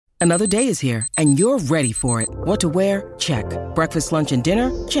Another day is here, and you're ready for it. What to wear? Check. Breakfast, lunch, and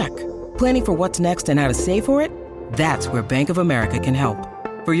dinner? Check. Planning for what's next and how to save for it? That's where Bank of America can help.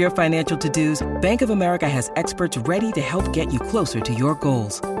 For your financial to-dos, Bank of America has experts ready to help get you closer to your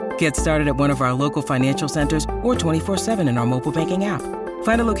goals. Get started at one of our local financial centers or 24/7 in our mobile banking app.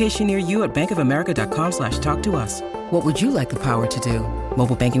 Find a location near you at bankofamerica.com/talktous. What would you like the power to do?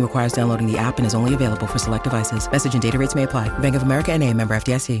 Mobile banking requires downloading the app and is only available for select devices. Message and data rates may apply. Bank of America N.A., member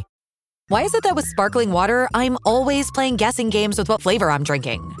FDIC. Why is it that with sparkling water, I'm always playing guessing games with what flavor I'm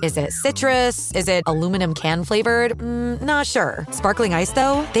drinking? Is it citrus? Is it aluminum can flavored? Not sure. Sparkling ice,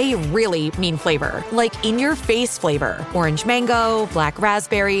 though, they really mean flavor. Like in-your-face flavor. Orange mango, black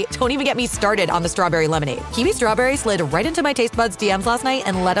raspberry. Don't even get me started on the strawberry lemonade. Kiwi Strawberry slid right into my taste buds DMs last night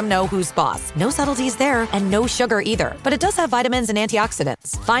and let them know who's boss. No subtleties there, and no sugar either. But it does have vitamins and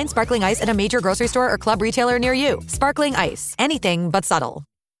antioxidants. Find sparkling ice at a major grocery store or club retailer near you. Sparkling ice. Anything but subtle.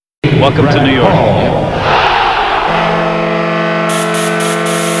 Welcome to New York.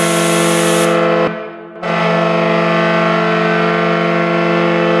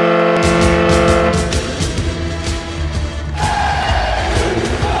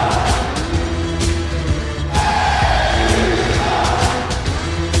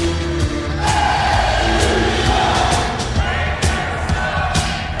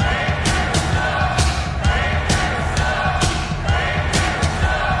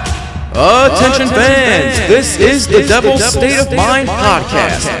 Attention fans, this is the Devil's State of Mind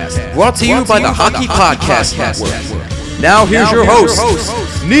podcast, brought to you by the Hockey Podcast Network. Now here's your host,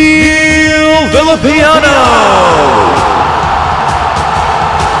 Neil Villapiano.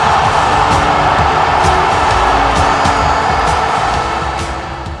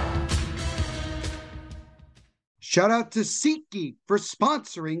 Shout out to SeatGeek for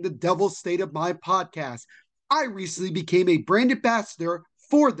sponsoring the Devil's State of Mind podcast. I recently became a brand ambassador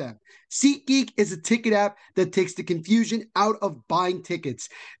for them. SeatGeek is a ticket app that takes the confusion out of buying tickets.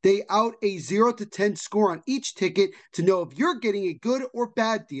 They out a 0 to 10 score on each ticket to know if you're getting a good or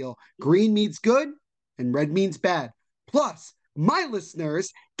bad deal. Green means good and red means bad. Plus, my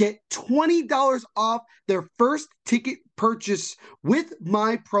listeners get $20 off their first ticket purchase with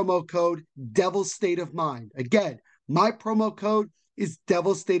my promo code Devil's State of Mind. Again, my promo code is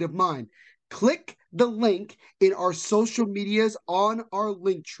Devil's State of Mind. Click the link in our social medias on our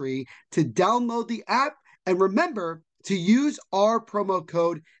link tree to download the app, and remember to use our promo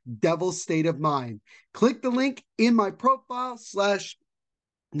code Devil's State of Mind. Click the link in my profile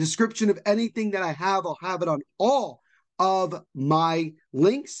 / description of anything that I have. I'll have it on all of my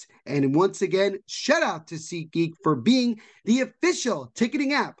links. And once again, shout out to SeatGeek for being the official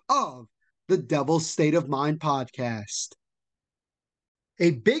ticketing app of the Devil's State of Mind podcast.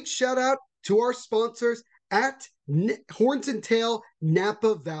 A big shout out to our sponsors at Horns and Tail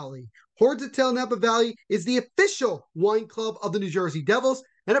Napa Valley. Horns and Tail Napa Valley is the official wine club of the New Jersey Devils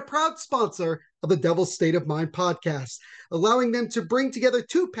and a proud sponsor of the Devil's State of Mind podcast, allowing them to bring together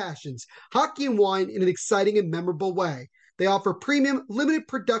two passions, hockey and wine, in an exciting and memorable way. They offer premium, limited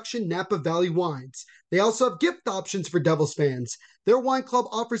production Napa Valley wines. They also have gift options for Devils fans. Their wine club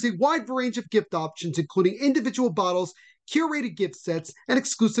offers a wide range of gift options, including individual bottles, curated gift sets, and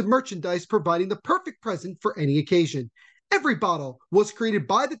exclusive merchandise, providing the perfect present for any occasion. Every bottle was created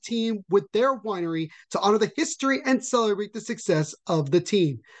by the team with their winery to honor the history and celebrate the success of the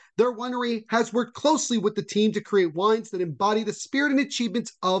team. Their winery has worked closely with the team to create wines that embody the spirit and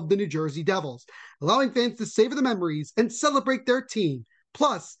achievements of the New Jersey Devils, allowing fans to savor the memories and celebrate their team.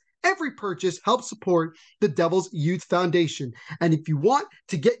 Plus, every purchase helps support the Devils Youth Foundation. And if you want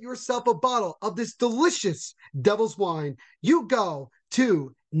to get yourself a bottle of this delicious Devils wine, you go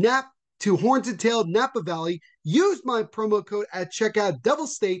to Horns and Tail Napa Valley, use my promo code at checkout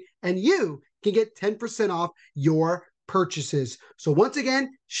Devil's State, and you can get 10% off your purchases. So once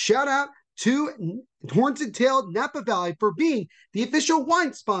again, shout out to Horns and Tail Napa Valley for being the official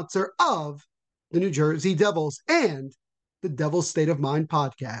wine sponsor of the New Jersey Devils and the Devil's State of Mind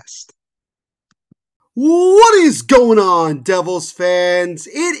podcast. What is going on, Devils fans?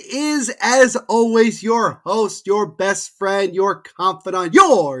 It is, as always, your host, your best friend, your confidant,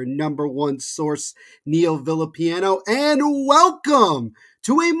 your number one source, Neil Villapiano, and welcome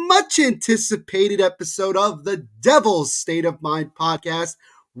to a much anticipated episode of the Devil's State of Mind podcast,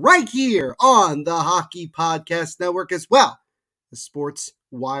 right here on the Hockey Podcast Network, as well as Sports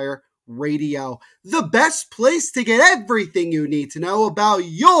Wire Radio, the best place to get everything you need to know about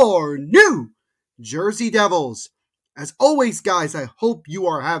your New Jersey Devils. As always, guys, I hope you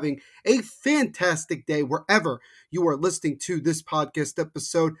are having a fantastic day wherever you are listening to this podcast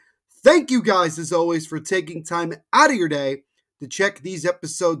episode. Thank you guys, as always, for taking time out of your day to check these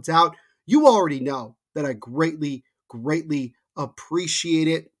episodes out. You already know that I greatly appreciate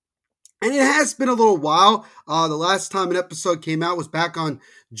it. And it has been a little while. The last time an episode came out was back on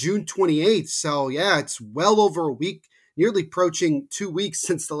June 28th. So yeah, it's well over a week, nearly approaching 2 weeks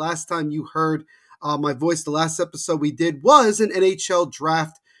since the last time you heard my voice. The last episode we did was an NHL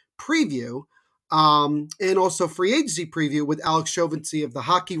draft preview. And also free agency preview with Alex Chauvency of the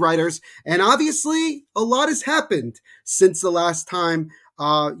Hockey Writers. And obviously, a lot has happened since the last time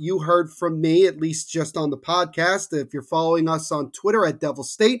you heard from me, at least just on the podcast. If you're following us on Twitter at Devil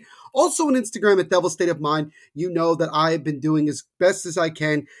State, also on Instagram at Devil State of Mind, you know that I have been doing as best as I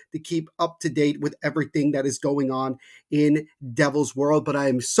can to keep up to date with everything that is going on in Devil's World. But I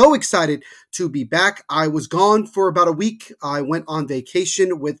am so excited to be back. I was gone for about a week. I went on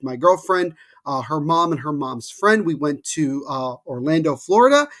vacation with my girlfriend, her mom and her mom's friend. We went to Orlando,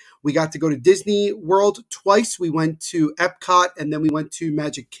 Florida. We got to go to Disney World twice. We went to Epcot and then we went to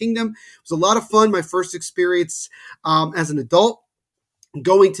Magic Kingdom. It was a lot of fun. My first experience as an adult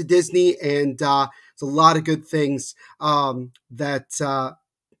going to Disney, and it's a lot of good things that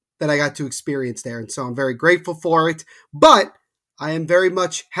I got to experience there. And so I'm very grateful for it. But I am very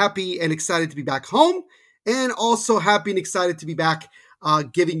much happy and excited to be back home, and also happy and excited to be back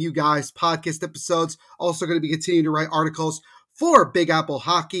giving you guys podcast episodes. Also going to be continuing to write articles for Big Apple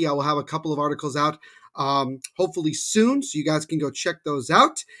Hockey. I will have a couple of articles out hopefully soon, so you guys can go check those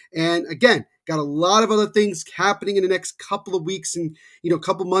out. And again, got a lot of other things happening in the next couple of weeks and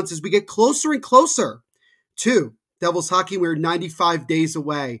couple months as we get closer and closer to Devils Hockey. We're 95 days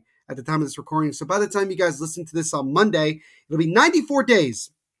away at the time of this recording. So by the time you guys listen to this on Monday, it'll be 94 days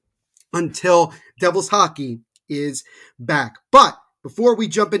until Devils Hockey is back. But before we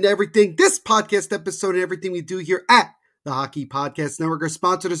jump into everything, this podcast episode and everything we do here at the Hockey Podcast Network are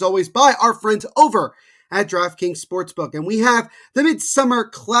sponsored as always by our friends over at DraftKings Sportsbook. And we have the Midsummer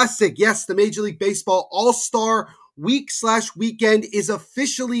Classic. Yes, the Major League Baseball All-Star Week/weekend is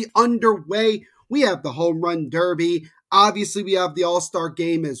officially underway. We have the Home Run Derby. Obviously, we have the All-Star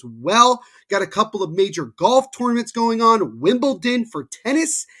Game as well. Got a couple of major golf tournaments going on. Wimbledon for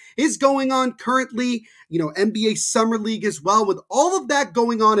tennis is going on currently. NBA Summer League as well. With all of that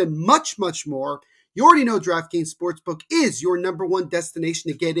going on and much, much more, you already know DraftKings Sportsbook is your number one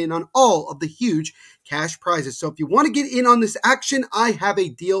destination to get in on all of the huge cash prizes. So if you want to get in on this action, I have a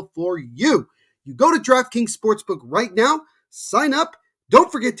deal for you. You go to DraftKings Sportsbook right now, sign up.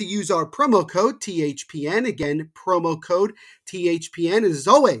 Don't forget to use our promo code THPN. Again, promo code THPN. And as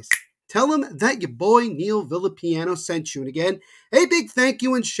always, tell them that your boy Neil Villapiano sent you. And again, a big thank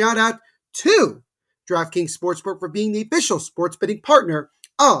you and shout out to DraftKings Sportsbook for being the official sports betting partner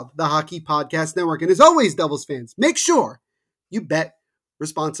of the Hockey Podcast Network. And as always, Devils fans, make sure you bet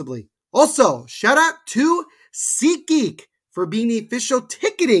responsibly. Also, shout out to SeatGeek for being the official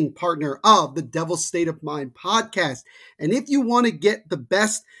ticketing partner of the Devil's State of Mind podcast. And if you want to get the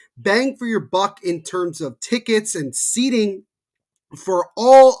best bang for your buck in terms of tickets and seating for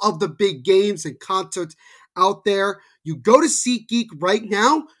all of the big games and concerts out there, you go to SeatGeek right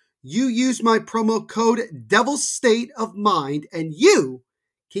now. You use my promo code Devil's State of Mind, and you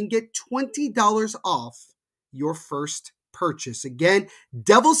can get $20 off your first purchase. Again,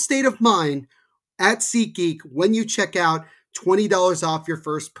 Devil's State of Mind at SeatGeek. When you check out, $20 off your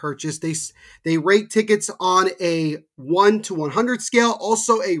first purchase. They rate tickets on a 1 to 100 scale,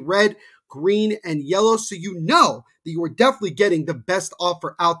 also a red, green, and yellow. So you know that you are definitely getting the best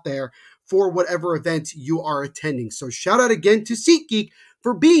offer out there for whatever event you are attending. So shout out again to SeatGeek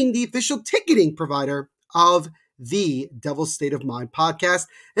for being the official ticketing provider of the Devil's State of Mind podcast.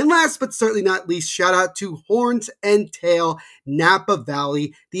 And last but certainly not least, shout out to Horns and Tail Napa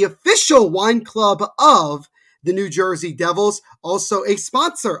Valley, the official wine club of the New Jersey Devils, also a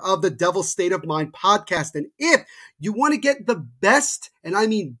sponsor of the Devil's State of Mind podcast. And if you want to get the best, and I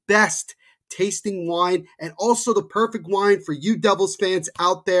mean best, tasting wine and also the perfect wine for you Devils fans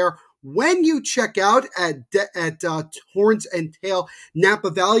out there, when you check out at Horns and Tail Napa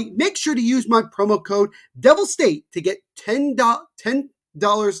Valley, make sure to use my promo code Devil State to get $10%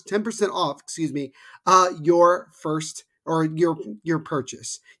 off, your first or your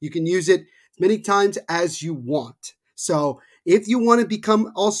purchase. You can use it as many times as you want. So if you want to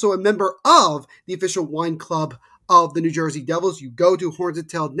become also a member of the official wine club of the New Jersey Devils, you go to Horns and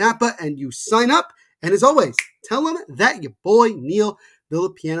Tail Napa and you sign up. And as always, tell them that your boy Neil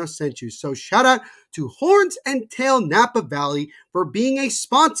Villapiano sent you. So shout out to Horns and Tail Napa Valley for being a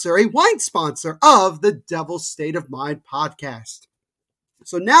sponsor, a wine sponsor of the Devil's State of Mind podcast.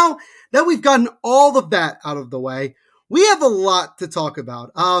 So now that we've gotten all of that out of the way, we have a lot to talk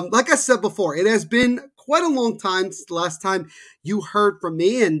about. Like I said before, it has been quite a long time since the last time you heard from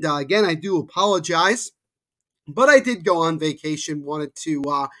me. And again, I do apologize, but I did go on vacation, wanted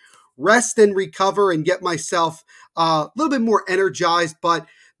to rest and recover and get myself a little bit more energized. But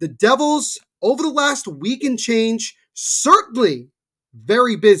the Devils, over the last week and change, certainly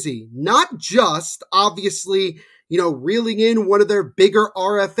very busy. Not just, obviously, reeling in one of their bigger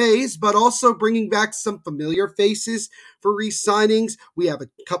RFAs, but also bringing back some familiar faces for re-signings. We have a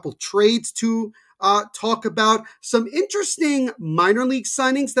couple trades to talk about, some interesting minor league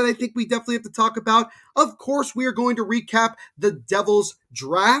signings that I think we definitely have to talk about. Of course, we are going to recap the Devils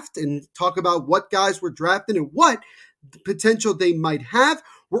draft and talk about what guys were drafted and what potential they might have.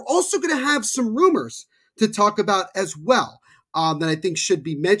 We're also going to have some rumors to talk about as well. That I think should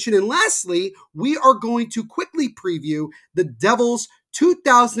be mentioned. And lastly, we are going to quickly preview the Devils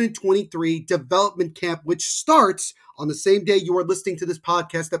 2023 development camp, which starts on the same day you are listening to this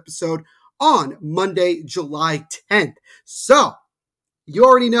podcast episode on Monday, July 10th. So, you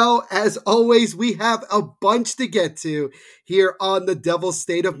already know, as always, we have a bunch to get to here on the Devil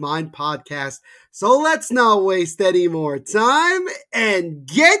State of Mind podcast. So let's not waste any more time and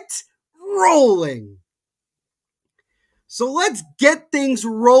get rolling. So let's get things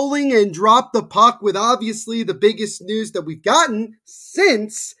rolling and drop the puck with obviously the biggest news that we've gotten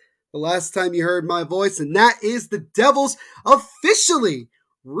since the last time you heard my voice, and that is the Devils officially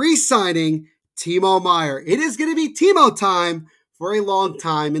re-signing Timo Meier. It is going to be Timo time for a long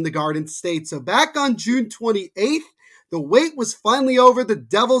time in the Garden State. So back on June 28th, the wait was finally over. The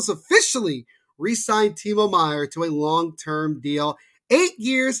Devils officially re-signed Timo Meier to a long-term deal. 8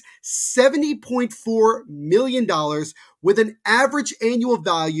 years, $70.4 million with an average annual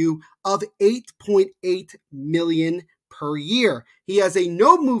value of $8.8 million per year. He has a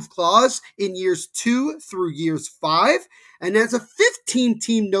no-move clause in years 2 through years 5 and has a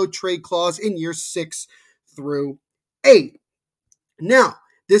 15-team no-trade clause in years 6 through 8. Now,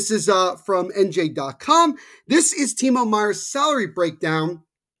 this is from NJ.com. This is Timo Meier's salary breakdown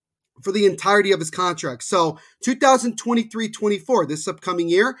for the entirety of his contract. So 2023-24, this upcoming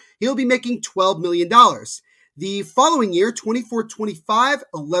year, he'll be making $12 million. The following year, 24-25,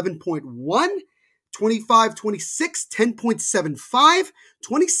 11.1, 25-26, 10.75,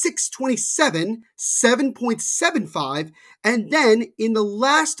 26-27, 7.75, and then in the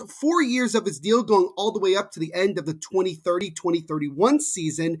last 4 years of his deal, going all the way up to the end of the 2030-2031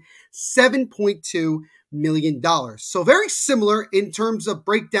 season, $7.2 million. So very similar in terms of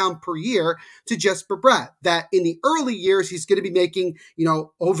breakdown per year to Jesper Bratt, that in the early years, he's going to be making,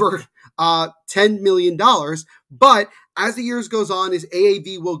 over $10 million. But as the years goes on, his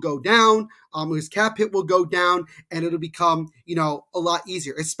AAV will go down, his cap hit will go down, and it'll become, a lot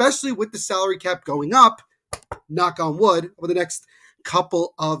easier, especially with the salary cap going up, knock on wood, over the next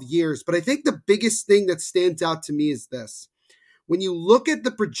couple of years. But I think the biggest thing that stands out to me is this. When you look at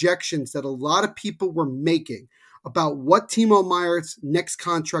the projections that a lot of people were making about what Timo Meier's next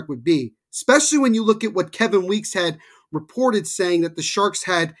contract would be, especially when you look at what Kevin Weeks had reported saying that the Sharks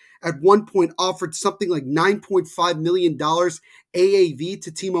had at one point offered something like $9.5 million AAV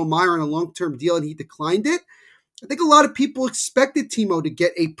to Timo Meier on a long-term deal and he declined it. I think a lot of people expected Timo to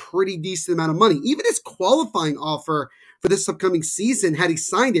get a pretty decent amount of money. Even his qualifying offer for this upcoming season, had he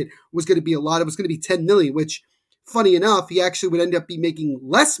signed it, was going to be a lot. It was going to be $10 million, which, funny enough, he actually would end up be making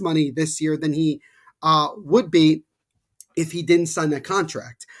less money this year than he would be if he didn't sign that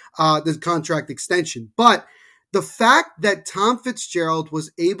contract, the contract extension. But the fact that Tom Fitzgerald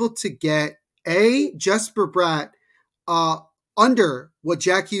was able to get Jesper Bratt under what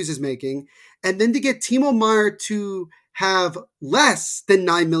Jack Hughes is making, and then to get Timo Meier to have less than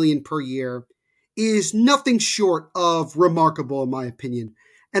 $9 million per year is nothing short of remarkable, in my opinion.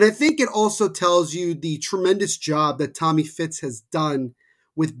 And I think it also tells you the tremendous job that Tommy Fitz has done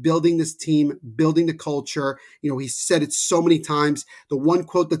with building this team, building the culture. He said it so many times. The one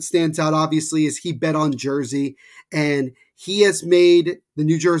quote that stands out, obviously, is he bet on Jersey, and he has made the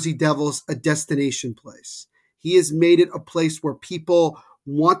New Jersey Devils a destination place. He has made it a place where people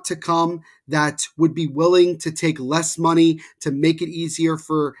want to come, that would be willing to take less money to make it easier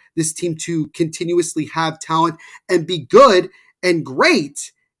for this team to continuously have talent and be good and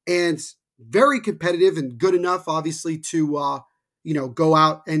great and very competitive and good enough, obviously, to go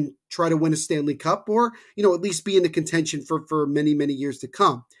out and try to win a Stanley Cup or, at least be in the contention for many, many years to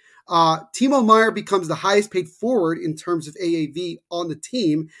come. Timo Meier becomes the highest paid forward in terms of AAV on the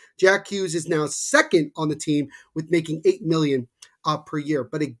team. Jack Hughes is now second on the team with making $8 million per year.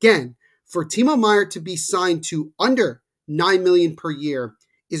 But again, for Timo Meier to be signed to under $9 million per year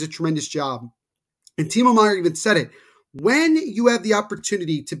is a tremendous job. And Timo Meier even said it. when you have the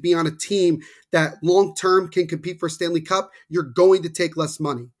opportunity to be on a team that long-term can compete for a Stanley Cup, you're going to take less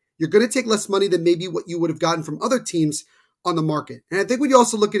money. You're going to take less money than maybe what you would have gotten from other teams on the market. And I think when you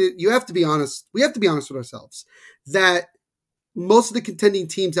also look at it, you have to be honest. We have to be honest with ourselves that most of the contending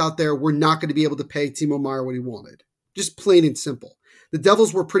teams out there were not going to be able to pay Timo Meier what he wanted. Just plain and simple. The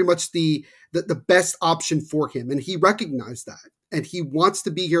Devils were pretty much the best option for him, and he recognized that. And he wants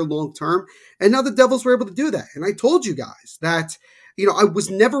to be here long term. And now the Devils were able to do that. And I told you guys that, I was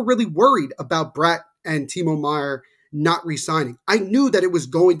never really worried about Brett and Timo Meier not re-signing. I knew that it was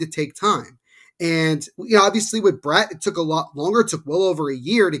going to take time. And obviously with Brett, it took a lot longer. It took well over a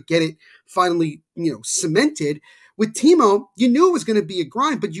year to get it finally, cemented. With Timo, you knew it was going to be a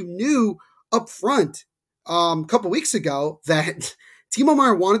grind, but you knew up front a couple weeks ago that Timo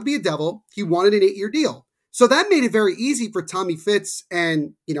Meier wanted to be a Devil. He wanted an 8-year deal. So that made it very easy for Tommy Fitz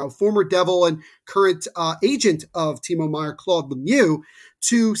and, former Devil and current agent of Timo Meier, Claude Lemieux,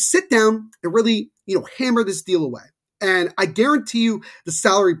 to sit down and really, hammer this deal away. And I guarantee you the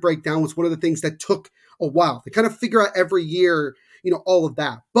salary breakdown was one of the things that took a while to kind of figure out every year, all of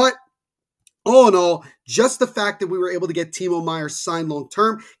that. But all in all, just the fact that we were able to get Timo Meier signed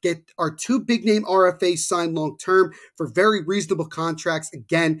long-term, get our 2 big-name RFAs signed long-term for very reasonable contracts.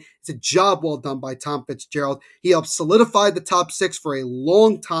 Again, it's a job well done by Tom Fitzgerald. He helped solidify the top 6 for a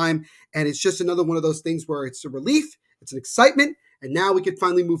long time, and it's just another one of those things where it's a relief, it's an excitement, and now we can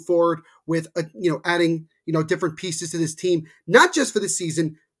finally move forward with, adding, different pieces to this team, not just for the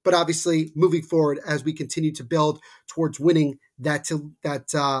season, but obviously moving forward as we continue to build towards winning that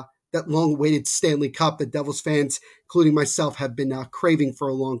long-awaited Stanley Cup that Devils fans, including myself, have been craving for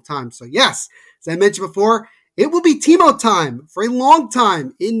a long time. So yes, as I mentioned before, it will be Timo time for a long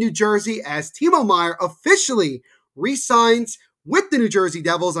time in New Jersey as Timo Meier officially re-signs with the New Jersey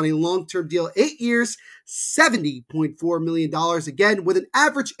Devils on a long-term deal, 8 years, $70.4 million, again, with an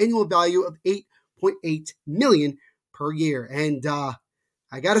average annual value of $8.8 million per year. And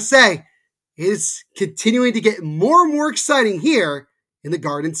I got to say, it is continuing to get more and more exciting here in the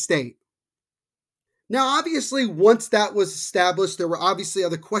Garden State. Now, obviously, once that was established, there were obviously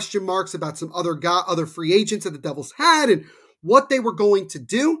other question marks about some other free agents that the Devils had and what they were going to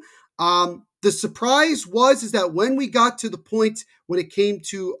do. The surprise is that when we got to the point when it came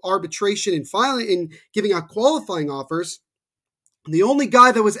to arbitration and filing and giving out qualifying offers, the only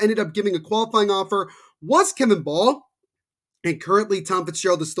guy that was ended up giving a qualifying offer was Kevin Ball. And currently, Tom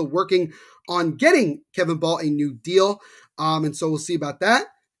Fitzgerald is still working on getting Kevin Ball a new deal. And so we'll see about that.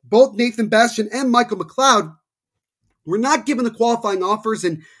 Both Nathan Bastian and Michael McLeod were not given the qualifying offers.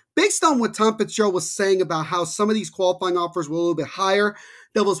 And based on what Tom Fitzgerald was saying about how some of these qualifying offers were a little bit higher,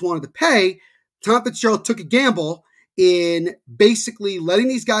 Devils wanted to pay, Tom Fitzgerald took a gamble in basically letting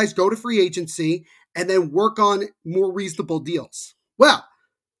these guys go to free agency and then work on more reasonable deals. Well,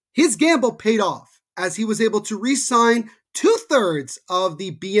 his gamble paid off as he was able to re-sign 2/3 of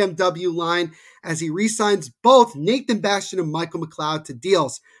the BMW line as he re-signs both Nathan Bastian and Michael McLeod to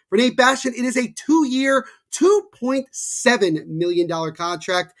deals. For Nate Bastian, it is a 2-year, $2.7 million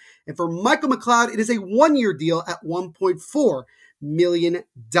contract. And for Michael McLeod, it is a 1-year deal at $1.4 million.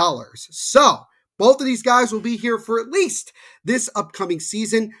 So both of these guys will be here for at least this upcoming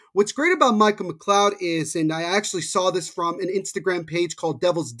season. What's great about Michael McLeod is, and I actually saw this from an Instagram page called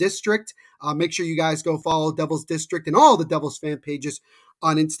Devil's District. Make sure you guys go follow Devil's District and all the Devils fan pages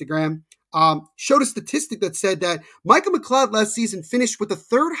on Instagram. Showed a statistic that said that Michael McLeod last season finished with the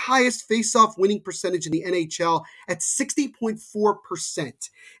 3rd highest face-off winning percentage in the NHL at 60.4%.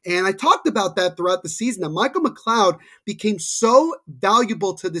 And I talked about that throughout the season, that Michael McLeod became so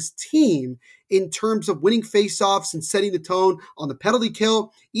valuable to this team in terms of winning face-offs and setting the tone on the penalty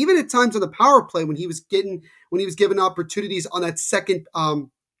kill, even at times on the power play when he was given opportunities on that second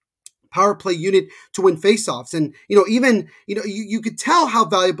power play unit to win faceoffs. And, you could tell how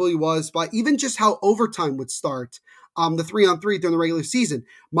valuable he was by even just how overtime would start the 3-on-3 during the regular season.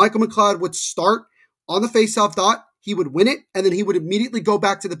 Michael McLeod would start on the faceoff dot, he would win it, and then he would immediately go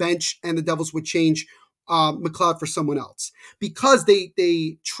back to the bench and the Devils would change McLeod for someone else because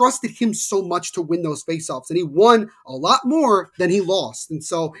they trusted him so much to win those faceoffs, and he won a lot more than he lost. And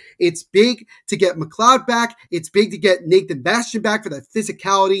so it's big to get McLeod back. It's big to get Nathan Bastian back for that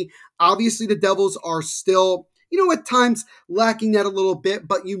physicality. Obviously, the Devils are still, at times lacking that a little bit,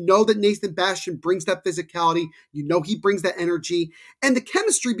 but that Nathan Bastian brings that physicality. He brings that energy and the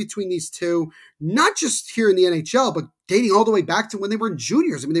chemistry between these two, not just here in the NHL, but dating all the way back to when they were in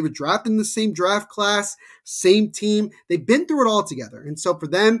juniors. I mean, they were drafted in the same draft class, same team. They've been through it all together. And so for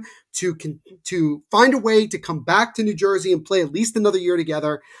them to find a way to come back to New Jersey and play at least another year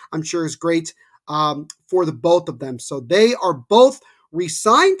together, I'm sure is great. for the both of them. So they are both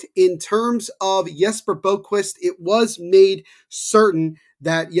re-signed. In terms of Jesper Boquist, it was made certain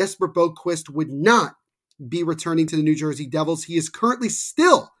that Jesper Boquist would not be returning to the New Jersey Devils. He is currently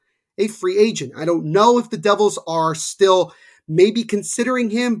still a free agent. I don't know if the Devils are still maybe considering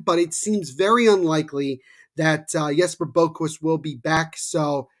him, but it seems very unlikely that Jesper Boquist will be back.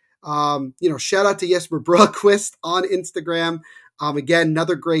 So, shout out to Jesper Boquist on Instagram. Again,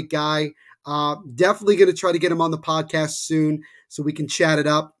 another great guy. Definitely going to try to get him on the podcast soon so we can chat it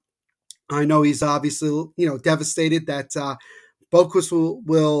up. I know he's obviously, devastated that Boquist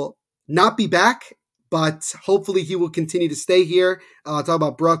will not be back, but hopefully he will continue to stay here. Talk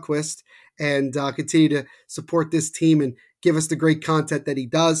about Broquist and continue to support this team and give us the great content that he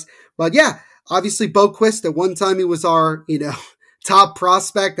does. But yeah, obviously Boquist, at one time he was our, top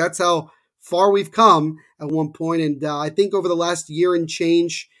prospect. That's how far we've come at one point. And I think over the last year and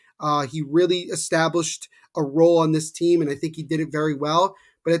change, he really established a role on this team, and I think he did it very well.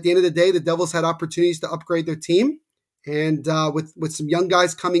 But at the end of the day, the Devils had opportunities to upgrade their team. And with some young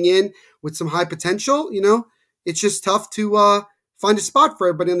guys coming in with some high potential, it's just tough to find a spot for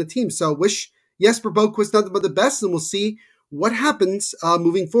everybody on the team. So wish Jesper Boquist nothing but the best, and we'll see what happens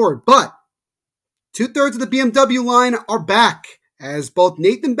moving forward. But 2/3 of the BMW line are back as both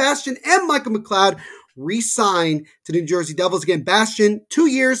Nathan Bastian and Michael McLeod re-sign to the New Jersey Devils. Again, Bastian, 2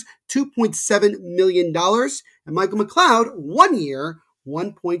 years, $2.7 million, and Michael McLeod, 1 year,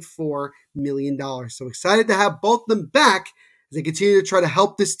 $1.4 million. So excited to have both of them back as they continue to try to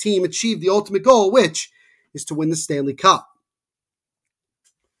help this team achieve the ultimate goal, which is to win the Stanley Cup.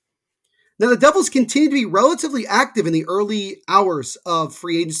 Now, the Devils continue to be relatively active in the early hours of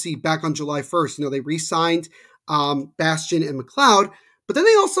free agency back on July 1st. They re-signed Bastian and McLeod, but then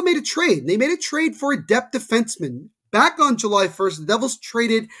they also made a trade. They made a trade for a depth defenseman. Back on July 1st, the Devils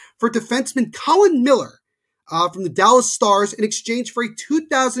traded for defenseman Colin Miller from the Dallas Stars in exchange for a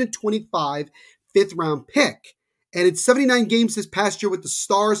 2025 fifth-round pick. And in 79 games this past year with the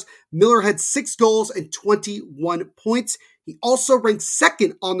Stars, Miller had 6 goals and 21 points. He also ranked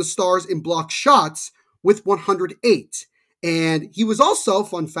second on the Stars in blocked shots with 108. And he was also,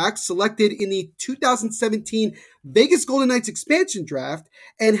 fun fact, selected in the 2017 Vegas Golden Knights expansion draft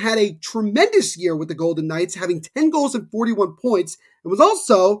and had a tremendous year with the Golden Knights, having 10 goals and 41 points, and was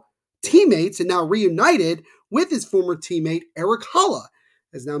also teammates and now reunited with his former teammate Eric Haula,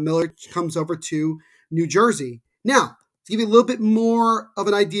 as now Miller comes over to New Jersey. Now, to give you a little bit more of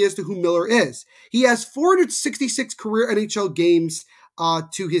an idea as to who Miller is, he has 466 career NHL games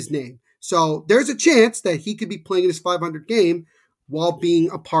to his name. So there's a chance that he could be playing in his 500 game while being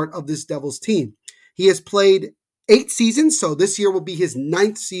a part of this Devils team. He has played 8 seasons, so this year will be his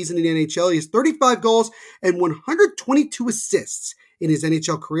 9th season in the NHL. He has 35 goals and 122 assists in his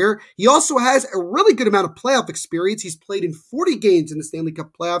NHL career. He also has a really good amount of playoff experience. He's played in 40 games in the Stanley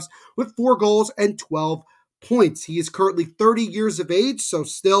Cup playoffs with 4 goals and 12 points. He is currently 30 years of age, so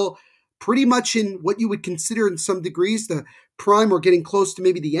still pretty much in what you would consider in some degrees the prime or getting close to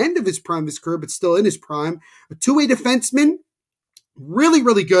maybe the end of his prime of his career, but still in his prime. A two-way defenseman, really,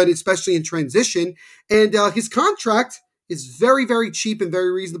 really good, especially in transition. And his contract is very, very cheap and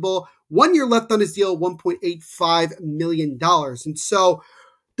very reasonable. 1 year left on his deal, $1.85 million. And so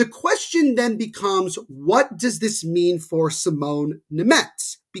the question then becomes, what does this mean for Simone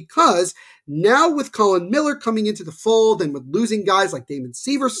Nemec? Because now with Colin Miller coming into the fold and with losing guys like Damon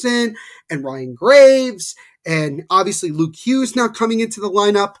Severson and Ryan Graves and obviously Luke Hughes now coming into the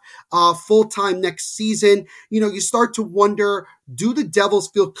lineup full-time next season, you start to wonder, do the Devils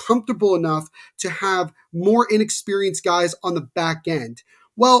feel comfortable enough to have more inexperienced guys on the back end?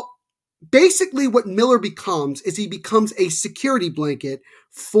 Well, basically what Miller becomes is he becomes a security blanket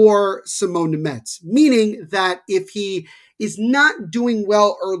for Simone Nemec, meaning that if he is not doing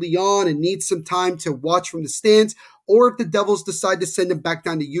well early on and needs some time to watch from the stands, or if the Devils decide to send him back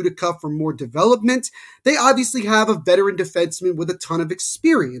down to Utica for more development, they obviously have a veteran defenseman with a ton of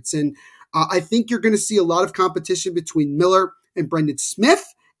experience. And I think you're going to see a lot of competition between Miller and Brendan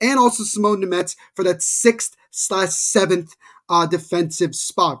Smith and also Simone Nemec for that 6th/7th defensive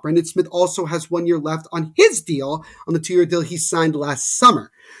spot. Brendan Smith also has 1 year left on his deal, on the 2-year deal he signed last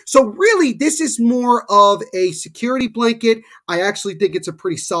summer. So really, this is more of a security blanket. I actually think it's a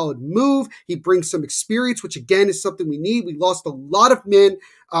pretty solid move. He brings some experience, which again is something we need. We lost a lot of men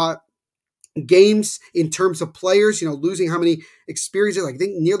games in terms of players, losing how many experiences, I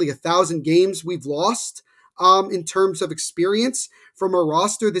think nearly 1,000 games we've lost in terms of experience from our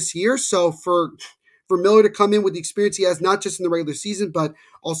roster this year. So for Miller to come in with the experience he has, not just in the regular season, but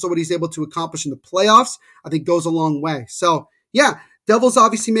also what he's able to accomplish in the playoffs, I think goes a long way. So yeah, Devils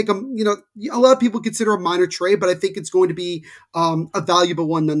obviously make a lot of people consider a minor trade, but I think it's going to be a valuable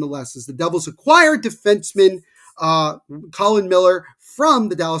one nonetheless. As the Devils acquire defenseman Colin Miller from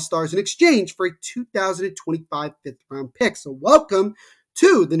the Dallas Stars in exchange for a 2025 fifth-round pick. So welcome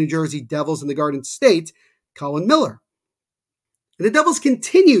to the New Jersey Devils in the Garden State, Colin Miller. And the Devils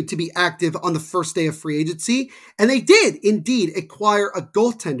continued to be active on the first day of free agency, and they did indeed acquire a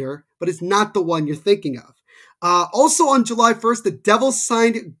goaltender, but it's not the one you're thinking of. Also on July 1st, the Devils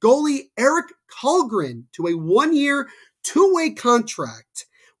signed goalie Eric Kallgren to a one-year, two-way contract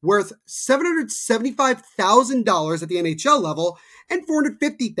worth $775,000 at the NHL level and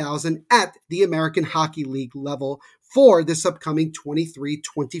 $450,000 at the American Hockey League level for this upcoming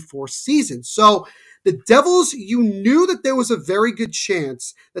 23-24 season. So the Devils, you knew that there was a very good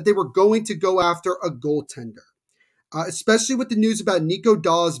chance that they were going to go after a goaltender. Especially with the news about Nico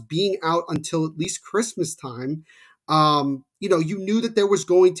Dawes being out until at least Christmas time. You knew that there was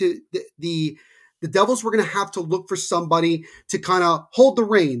going to, the Devils were going to have to look for somebody to kind of hold the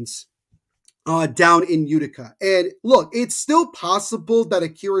reins down in Utica. And look, it's still possible that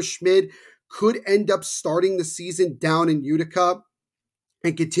Akira Schmid could end up starting the season down in Utica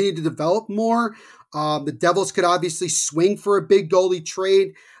and continue to develop more. The Devils could obviously swing for a big goalie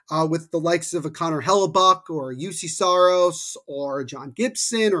trade with the likes of a Connor Hellebuck or UC Saros or John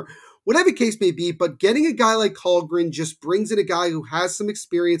Gibson or whatever the case may be. But getting a guy like Kallgren just brings in a guy who has some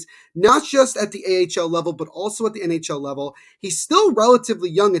experience, not just at the AHL level, but also at the NHL level. He's still relatively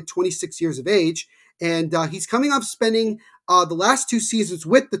young at 26 years of age, and he's coming off spending the last two seasons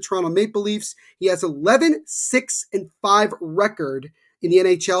with the Toronto Maple Leafs. He has 11-6-5 record in the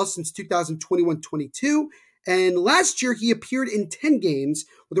NHL since 2021-22. And last year, he appeared in 10 games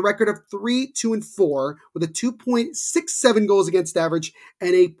with a record of 3-2-4 with a 2.67 goals against average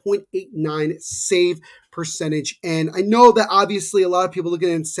and a .89 save percentage. And I know that obviously a lot of people look at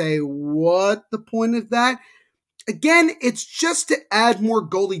it and say, what the point of that? Again, it's just to add more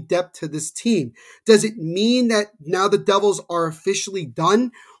goalie depth to this team. Does it mean that now the Devils are officially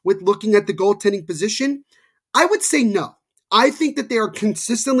done with looking at the goaltending position? I would say no. I think that they are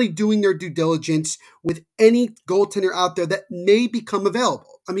consistently doing their due diligence with any goaltender out there that may become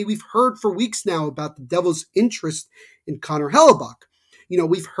available. I mean, we've heard for weeks now about the Devils' interest in Connor Hellebuck.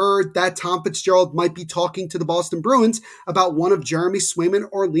 We've heard that Tom Fitzgerald might be talking to the Boston Bruins about one of Jeremy Swayman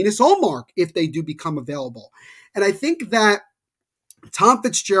or Linus Ullmark if they do become available. And I think that Tom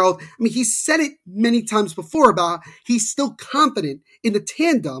Fitzgerald, he's said it many times before about he's still confident in the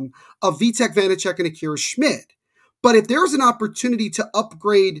tandem of Vitek Vanacek and Akira Schmid. But if there's an opportunity to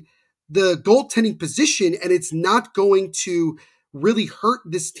upgrade the goaltending position and it's not going to really hurt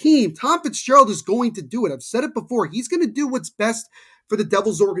this team, Tom Fitzgerald is going to do it. I've said it before. He's going to do what's best for the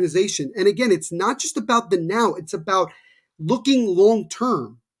Devils organization. And again, it's not just about the now. It's about looking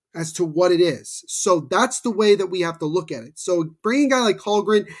long-term as to what it is. So that's the way that we have to look at it. So bringing a guy like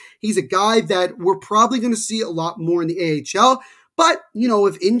Kallgren, he's a guy that we're probably going to see a lot more in the AHL. But,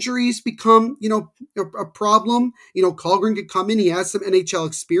 if injuries become, a problem, Kallgren could come in. He has some NHL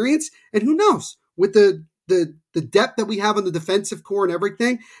experience. And who knows, with the depth that we have on the defensive core and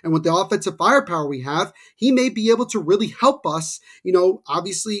everything, and with the offensive firepower we have, he may be able to really help us,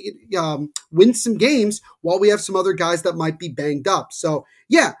 obviously win some games while we have some other guys that might be banged up. So,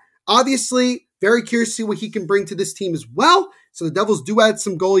 yeah, obviously very curious to see what he can bring to this team as well. So the Devils do add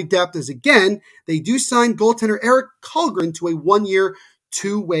some goalie depth as, again, they do sign goaltender Eric Kallgren to a one-year,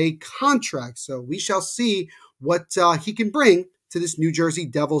 two-way contract. So we shall see what he can bring to this New Jersey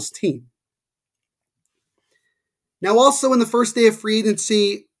Devils team. Now, also in the first day of free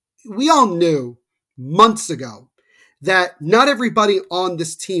agency, we all knew months ago that not everybody on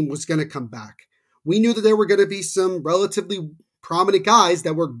this team was going to come back. We knew that there were going to be some relatively prominent guys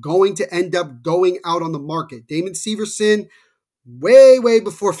that were going to end up going out on the market. Damon Severson, way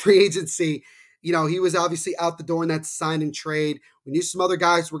before free agency, he was obviously out the door in that sign and trade. We knew some other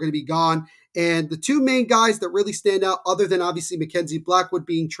guys were going to be gone. And the two main guys that really stand out, other than obviously Mackenzie Blackwood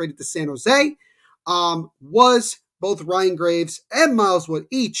being traded to San Jose, was both Ryan Graves and Miles Wood,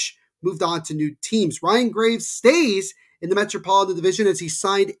 each moved on to new teams. Ryan Graves stays in the Metropolitan Division as he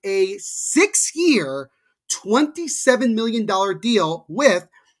signed a 6-year, $27 million deal with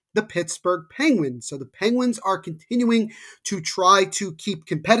the Pittsburgh Penguins. So the Penguins are continuing to try to keep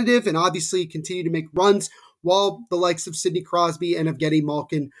competitive and obviously continue to make runs while the likes of Sidney Crosby and Evgeny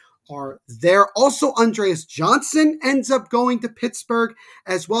Malkin are there. Also, Andreas Johnson ends up going to Pittsburgh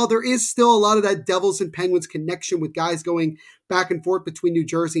as well. There is still a lot of that Devils and Penguins connection with guys going back and forth between New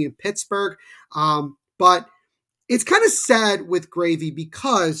Jersey and Pittsburgh. But it's kind of sad with Gravy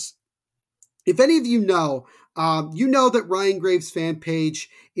because if any of you know that Ryan Graves' fan page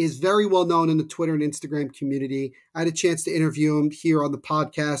is very well known in the Twitter and Instagram community. I had a chance to interview him here on the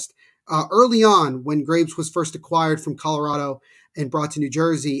podcast early on when Graves was first acquired from Colorado and brought to New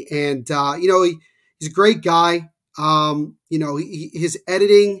Jersey. And, he's a great guy. His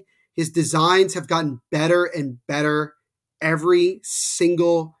editing, his designs have gotten better and better every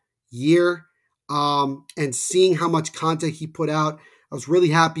single year. And seeing how much content he put out, I was really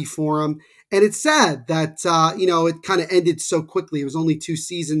happy for him. And it's sad that, it kind of ended so quickly. It was only 2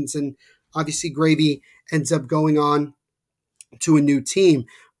 seasons, and obviously Gravy ends up going on to a new team.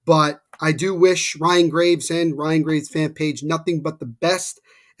 But I do wish Ryan Graves and Ryan Graves fan page nothing but the best.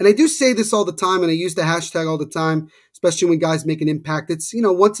 And I do say this all the time, and I use the hashtag all the time, especially when guys make an impact. It's,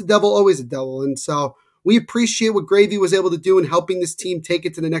 once a devil, always a devil. And so we appreciate what Gravy was able to do in helping this team take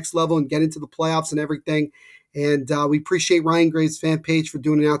it to the next level and get into the playoffs and everything. And we appreciate Ryan Graves' fan page for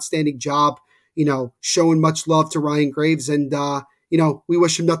doing an outstanding job, showing much love to Ryan Graves. And, we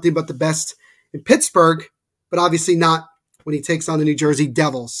wish him nothing but the best in Pittsburgh, but obviously not when he takes on the New Jersey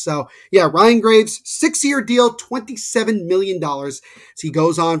Devils. So, yeah, Ryan Graves, 6-year deal, $27 million. So he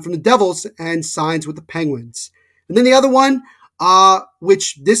goes on from the Devils and signs with the Penguins. And then the other one,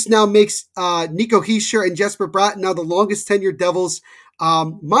 which this now makes Nico Hischier and Jesper Bratt now the longest tenured Devils.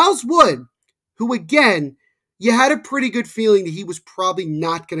 Miles Wood, who again, you had a pretty good feeling that he was probably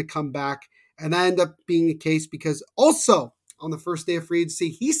not going to come back. And that ended up being the case because also on the first day of free agency,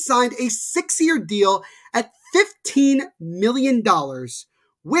 he signed a 6-year deal at $15 million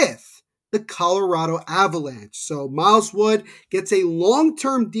with the Colorado Avalanche. So Miles Wood gets a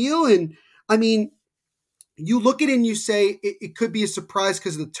long-term deal. And I mean, you look at it and you say it could be a surprise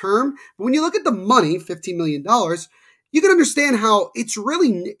because of the term. But when you look at the money, $15 million, you can understand how it's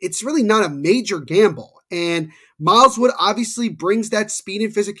really not a major gamble. And Miles Wood obviously brings that speed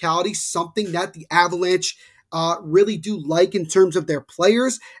and physicality, something that the Avalanche really do like in terms of their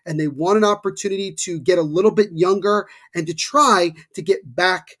players. And they want an opportunity to get a little bit younger and to try to get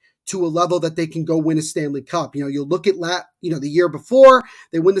back to a level that they can go win a Stanley Cup. You'll look at the year before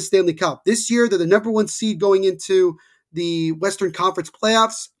they win the Stanley Cup. This year, they're the number 1 seed going into the Western Conference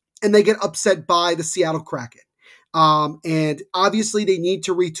playoffs, and they get upset by the Seattle Kraken. And obviously they need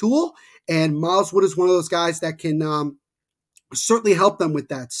to retool, and Miles Wood is one of those guys that can certainly help them with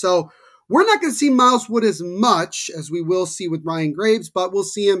that. So we're not going to see Miles Wood as much as we will see with Ryan Graves, but we'll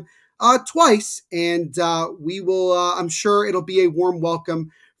see him twice, and we will. I'm sure it'll be a warm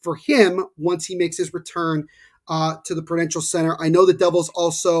welcome for him once he makes his return to the Prudential Center. I know the Devils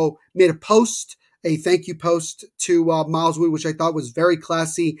also made a thank you post to Miles Wood, which I thought was very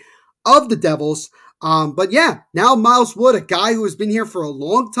classy of the Devils. But yeah, now Miles Wood, a guy who has been here for a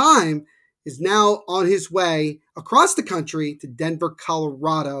long time, is now on his way across the country to Denver,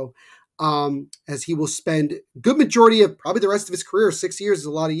 Colorado, as he will spend a good majority of probably the rest of his career. 6 years is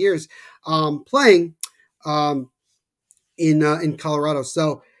a lot of years, playing in Colorado.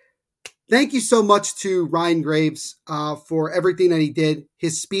 So thank you so much to Ryan Graves for everything that he did.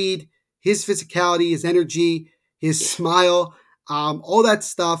 His speed, his physicality, his energy, his smile, all that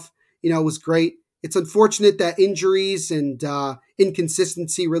stuff, was great. It's unfortunate that injuries and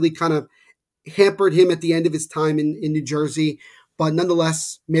inconsistency really kind of hampered him at the end of his time in New Jersey, but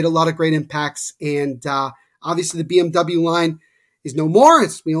nonetheless made a lot of great impacts. And obviously the BMW line is no more.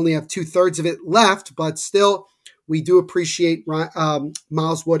 We only have 2/3 of it left, but still we do appreciate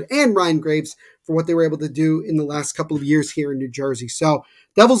Miles Wood and Ryan Graves for what they were able to do in the last couple of years here in New Jersey. So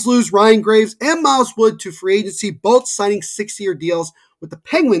Devils lose Ryan Graves and Miles Wood to free agency, both signing 6-year deals with the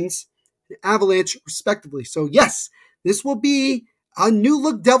Penguins and Avalanche respectively. So yes, this will be a new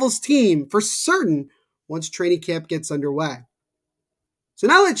look Devils team for certain once training camp gets underway. So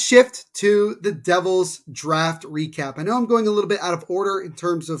now let's shift to the Devils draft recap. I know I'm going a little bit out of order in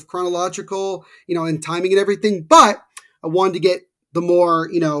terms of chronological, and timing and everything, but I wanted to get the more,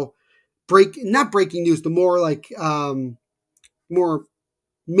 not breaking news, the more more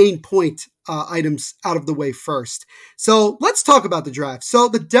main point items out of the way first. So let's talk about the draft. So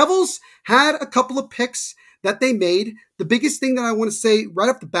the Devils had a couple of picks that they made. The biggest thing that I want to say right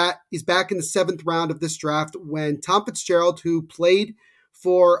off the bat is back in the 7th round of this draft when Tom Fitzgerald, who played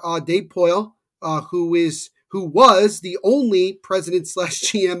for Dave Poyle, who was the only president /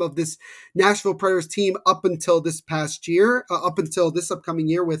 GM of this Nashville Predators team up until this past year, up until this upcoming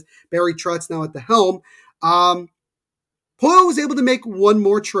year with Barry Trotz now at the helm. Poyle was able to make one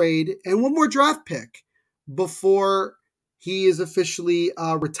more trade and one more draft pick before he is officially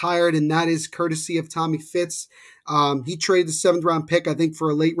retired, and that is courtesy of Tommy Fitz. He traded the 7th round pick, I think, for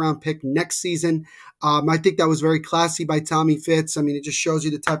a late round pick next season. I think that was very classy by Tommy Fitz. I mean, it just shows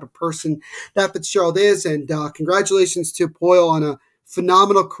you the type of person that Fitzgerald is. And congratulations to Poyle on a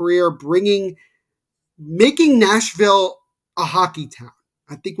phenomenal career, making Nashville a hockey town.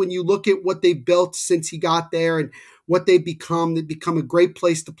 I think when you look at what they built since he got there and what they've become a great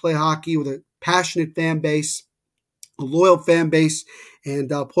place to play hockey with a passionate fan base, a loyal fan base, and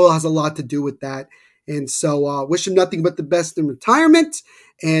Poyle has a lot to do with that. And so wish him nothing but the best in retirement.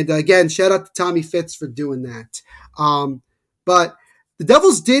 And again, shout out to Tommy Fitz for doing that. But the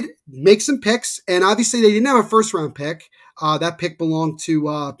Devils did make some picks, and obviously they didn't have a first-round pick. That pick belonged to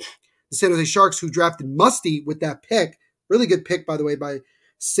the San Jose Sharks, who drafted Musty with that pick. Really good pick, by the way, by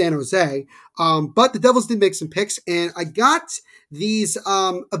San Jose. But the Devils did make some picks, and I got these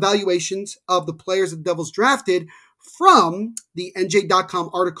evaluations of the players the Devils drafted from the NJ.com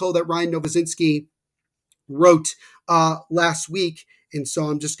article that Ryan Novozinski wrote last week. And so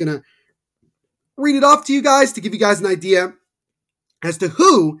I'm just going to read it off to you guys to give you guys an idea as to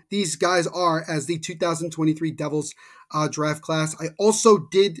who these guys are as the 2023 Devils draft class. I also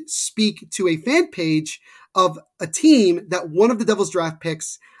did speak to a fan page of a team that one of the Devils draft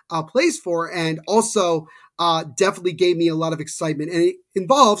picks plays for, and also definitely gave me a lot of excitement. And it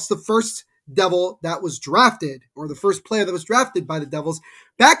involves the first Devil that was drafted, or the first player that was drafted by the Devils.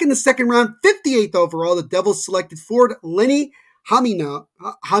 Back in the second round, 58th overall, the Devils selected forward Lenny Haminaho,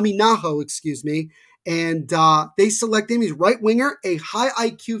 and they select him. He's right winger, a high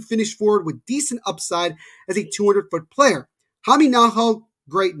IQ Finnish forward with decent upside as a 200-foot player. Haminaho,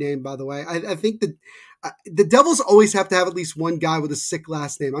 great name, by the way. I think that the Devils always have to have at least one guy with a sick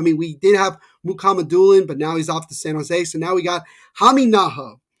last name. I mean, we did have Mukamadulin, but now he's off to San Jose, so now we got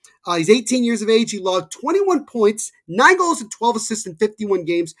Haminaho. He's 18 years of age. He logged 21 points, 9 goals, and 12 assists in 51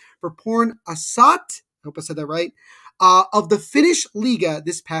 games for Porn Asat, I hope I said that right, of the Finnish Liga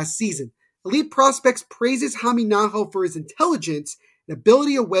this past season. Elite Prospects praises Haminaho for his intelligence and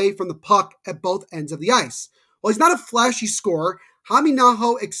ability away from the puck at both ends of the ice. While he's not a flashy scorer,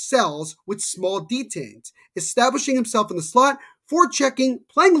 Haminaho excels with small details, establishing himself in the slot, forechecking,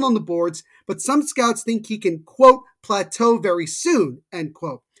 playing along the boards, but some scouts think he can, quote, plateau very soon, end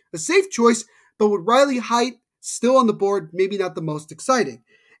quote. A safe choice, but with Riley Heidt still on the board, maybe not the most exciting.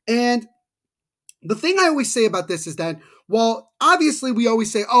 And the thing I always say about this is that while obviously we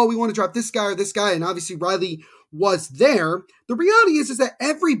always say, oh, we want to drop this guy or this guy, and obviously Riley was there, the reality is that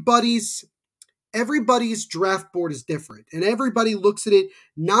everybody's draft board is different, and everybody looks at it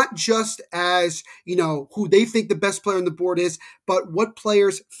not just as, who they think the best player on the board is, but what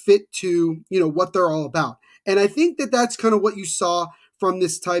players fit to, what they're all about. And I think that that's kind of what you saw from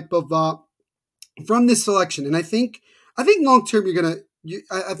this type of from this selection. And I think long term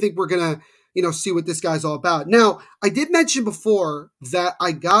I think we're gonna see what this guy's all about. Now, I did mention before that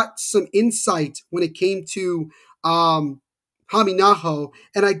I got some insight when it came to Haminaho,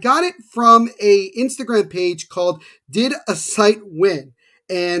 and I got it from a Instagram page called Did a Site Win?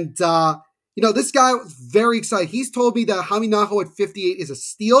 And this guy was very excited. He's told me that Haminaho at 58 is a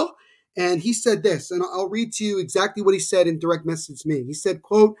steal. And he said this, and I'll read to you exactly what he said in direct message to me. He said,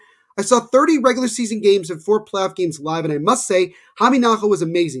 quote, I saw 30 regular season games and 4 playoff games live, and I must say, Haminaho was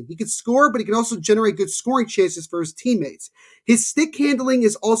amazing. He could score, but he can also generate good scoring chances for his teammates. His stick handling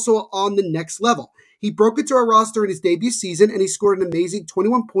is also on the next level. He broke into our roster in his debut season, and he scored an amazing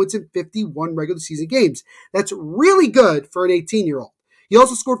 21 points in 51 regular season games. That's really good for an 18-year-old. He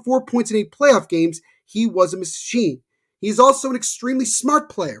also scored 4 points in 8 playoff games. He was a machine. He's also an extremely smart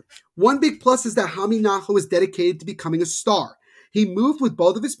player. One big plus is that Haminaho is dedicated to becoming a star. He moved with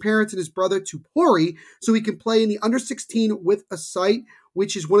both of his parents and his brother to Pori so he can play in the under 16 with a site,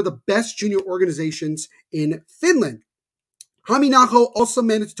 which is one of the best junior organizations in Finland. Haminaho also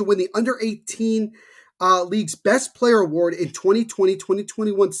managed to win the under 18 league's best player award in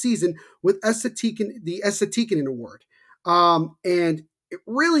 2020-2021 season with the Esa Tikkanen award. And it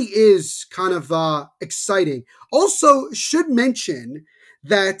really is kind of exciting. Also, should mention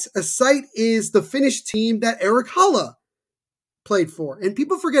that a site is the Finnish team that Erik Haula played for. And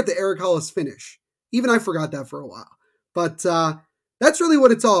people forget that Erik Haula's Finnish. Even I forgot that for a while. But that's really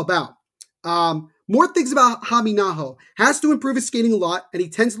what it's all about. More things about Haminaho. Has to improve his skating a lot, and he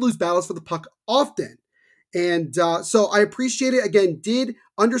tends to lose battles for the puck often. And so I appreciate it. Again, did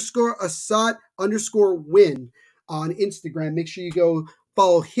 _Asat_win on Instagram. Make sure you go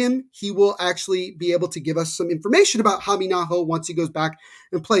follow him. He will actually be able to give us some information about Haminaho once he goes back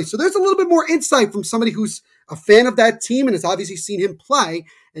and plays. So there's a little bit more insight from somebody who's a fan of that team and has obviously seen him play.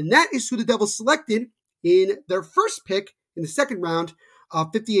 And that is who the Devils selected in their first pick in the second round,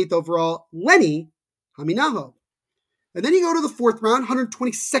 58th overall, Lenny Haminaho. And then you go to the fourth round,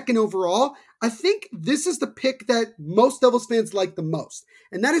 122nd overall. I think this is the pick that most Devils fans like the most,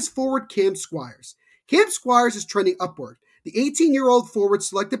 and that is forward Cam Squires. Cam Squires is trending upward. The 18-year-old forward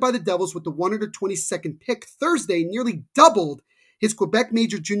selected by the Devils with the 122nd pick Thursday nearly doubled his Quebec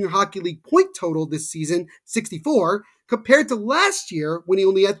Major Junior Hockey League point total this season, 64, compared to last year when he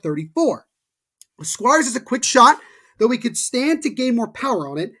only had 34. Squires is a quick shot, though he could stand to gain more power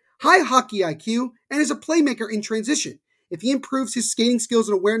on it, high hockey IQ, and is a playmaker in transition. If he improves his skating skills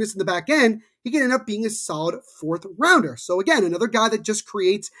and awareness in the back end, he can end up being a solid fourth rounder. So again, another guy that just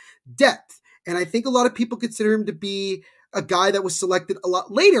creates depth. And I think a lot of people consider him to be a guy that was selected a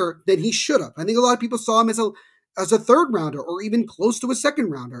lot later than he should have. I think a lot of people saw him as a third rounder or even close to a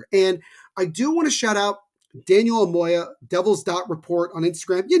second rounder. And I do want to shout out Daniel Amoya, Devils.report on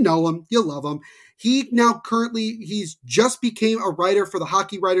Instagram. You know him. You love him. He's just became a writer for the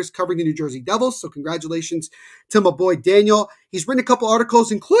Hockey Writers covering the New Jersey Devils. So congratulations to my boy Daniel. He's written a couple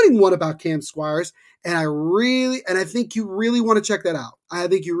articles, including one about Cam Squires. And I think you really want to check that out. I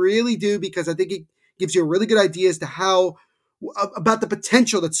think you really do, because I think it gives you a really good idea as to about the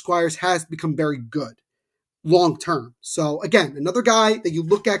potential that Squires has to become very good long-term. So again, another guy that you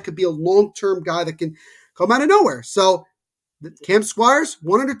look at could be a long-term guy that can come out of nowhere. So Cam Squires,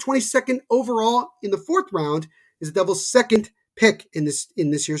 122nd overall in the fourth round, is the Devils' second pick in this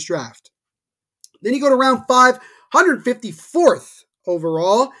year's draft. Then you go to round 5, 154th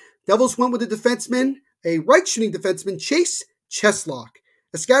overall. Devils went with a right-shooting defenseman, Chase Cheslock.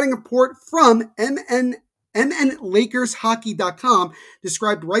 A scouting report from MNLakersHockey.com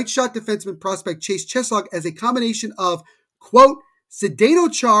described right-shot defenseman prospect Chase Cheslock as a combination of, quote,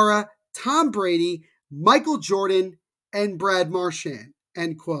 Zdeno Chara, Tom Brady, Michael Jordan, and Brad Marchand,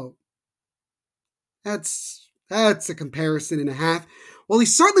 end quote. That's a comparison and a half. Well, he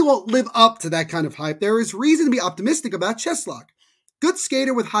certainly won't live up to that kind of hype. There is reason to be optimistic about Cheslock. Good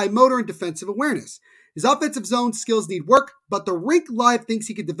skater with high motor and defensive awareness. His offensive zone skills need work, but the Rink Live thinks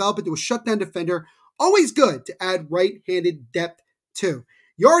he could develop into a shutdown defender. Always good to add right-handed depth too.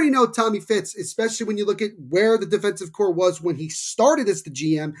 You already know Tommy Fitz, especially when you look at where the defensive core was when he started as the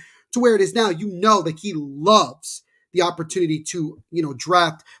GM to where it is now. You know that he loves the opportunity to,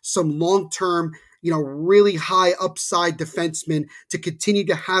 draft some long-term, really high upside defensemen to continue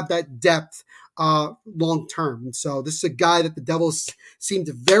to have that depth long-term. And so this is a guy that the Devils seemed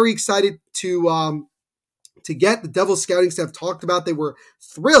very excited to get. The Devils scouting staff talked about. They were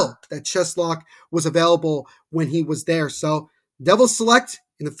thrilled that Cheslock was available when he was there. So Devils select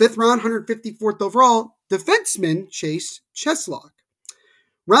in the 5th round, 154th overall, defenseman Chase Cheslock.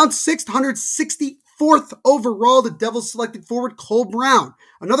 Round 6, 164th overall, the Devils selected forward Cole Brown.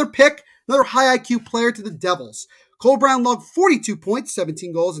 Another high IQ player to the Devils. Cole Brown logged 42 points,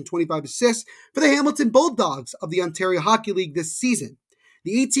 17 goals, and 25 assists for the Hamilton Bulldogs of the Ontario Hockey League this season.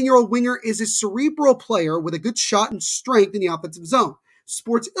 The 18-year-old winger is a cerebral player with a good shot and strength in the offensive zone.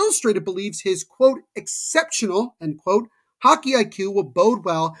 Sports Illustrated believes his, quote, exceptional, end quote, hockey IQ will bode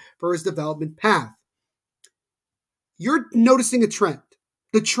well for his development path. You're noticing a trend.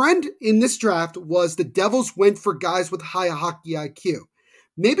 The trend in this draft was the Devils went for guys with high hockey IQ.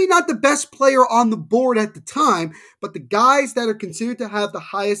 Maybe not the best player on the board at the time, but the guys that are considered to have the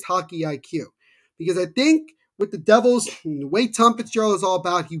highest hockey IQ. Because I think with the Devils, the way Tom Fitzgerald is all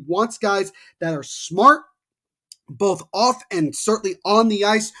about, he wants guys that are smart, both off and certainly on the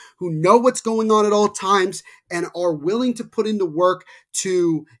ice, who know what's going on at all times and are willing to put in the work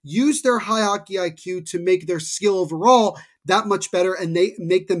to use their high hockey IQ to make their skill overall that much better, and they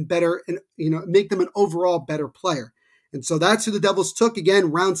make them better and make them an overall better player. And so that's who the Devils took.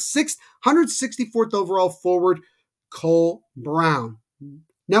 Again, round 6, 164th overall forward, Cole Brown.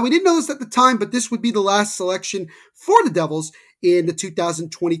 Now, we didn't know this at the time, but this would be the last selection for the Devils in the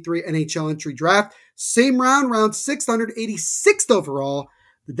 2023 NHL entry draft. Same round 6, 186th overall,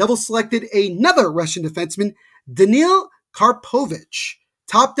 the Devils selected another Russian defenseman, Danil Karpovich.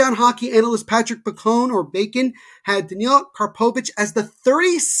 Top-down hockey analyst Patrick Bacon had Danil Karpovich as the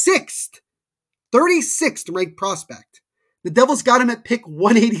 36th ranked prospect. The Devils got him at pick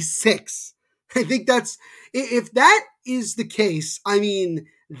 186. I think if that is the case, I mean,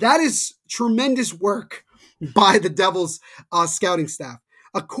 that is tremendous work by the Devils scouting staff.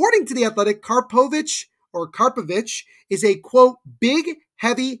 According to The Athletic, Karpovich is a, quote, big,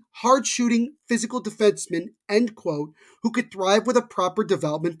 heavy, hard-shooting physical defenseman, end quote, who could thrive with a proper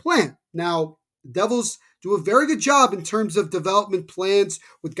development plan. Now, the Devils do a very good job in terms of development plans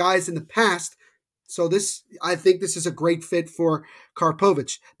with guys in the past. So I think this is a great fit for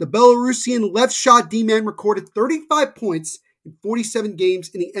Karpovich. The Belarusian left shot D-man recorded 35 points in 47 games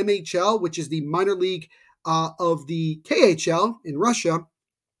in the MHL, which is the minor league of the KHL in Russia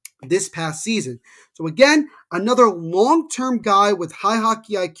this past season. So again, another long-term guy with high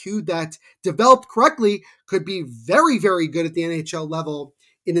hockey IQ that developed correctly could be very, very good at the NHL level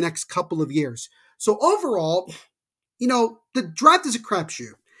in the next couple of years. So overall, the draft is a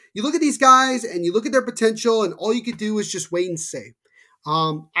crapshoot. You look at these guys and you look at their potential, and all you could do is just wait and see.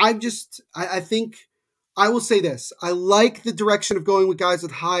 I think I will say this. I like the direction of going with guys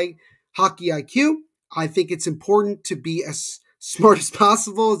with high hockey IQ. I think it's important to be as smart as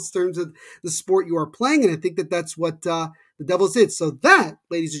possible in terms of the sport you are playing, and I think that's what the Devils did. So that,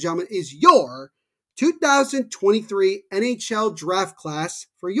 ladies and gentlemen, is your 2023 NHL draft class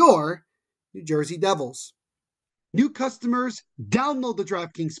for your New Jersey Devils. New customers, download the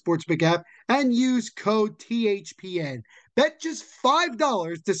DraftKings Sportsbook app and use code THPN. Bet just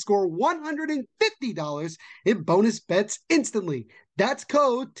 $5 to score $150 in bonus bets instantly. That's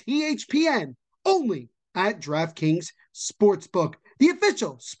code THPN only at DraftKings Sportsbook, the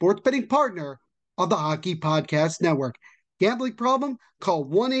official sports betting partner of the Hockey Podcast Network. Gambling problem? Call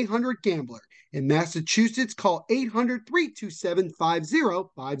 1-800-GAMBLER. In Massachusetts, call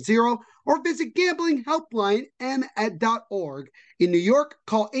 800-327-5050 or visit gamblinghelplinem.org. In New York,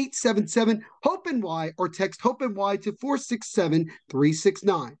 call 877-HOPE-NY or text HOPE-NY to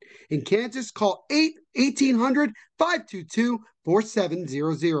 467-369. In Kansas, call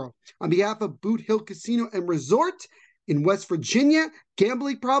 1-800-522-4700. On behalf of Boot Hill Casino and Resort in West Virginia,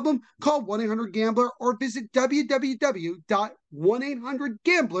 gambling problem? Call 1-800-GAMBLER or visit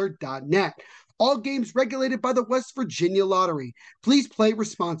www.1800gambler.net. All games regulated by the West Virginia Lottery. Please play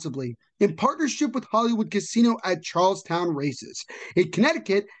responsibly. In partnership with Hollywood Casino at Charlestown Races. In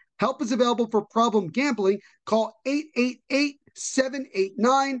Connecticut, help is available for problem gambling. Call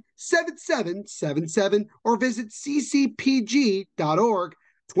 888-789-7777 or visit ccpg.org.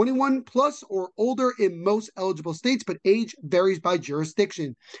 21 plus or older in most eligible states, but age varies by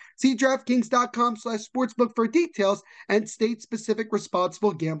jurisdiction. See DraftKings.com/sportsbook for details and state-specific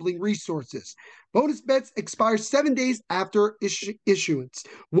responsible gambling resources. Bonus bets expire 7 days after issuance.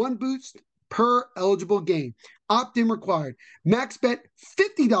 One boost per eligible game. Opt-in required. Max bet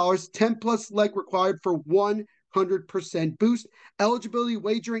 $50, 10 plus leg required for 100% boost. Eligibility,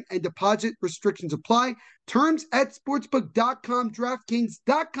 wagering, and deposit restrictions apply. Terms at sportsbook.com,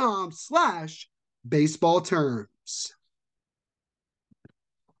 DraftKings.com/baseball terms.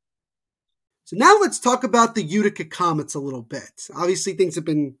 So now let's talk about the Utica Comets a little bit. Obviously, things have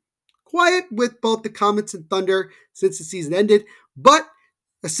been quiet with both the Comets and Thunder since the season ended, but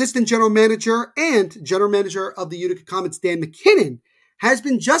assistant general manager and general manager of the Utica Comets, Dan McKinnon, has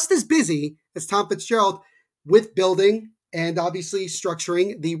been just as busy as Tom Fitzgerald with building and obviously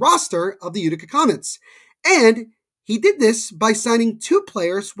structuring the roster of the Utica Comets. And he did this by signing two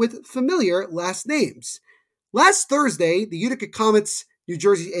players with familiar last names. Last Thursday, the Utica Comets New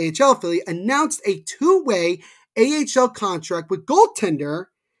Jersey AHL affiliate announced a two-way AHL contract with goaltender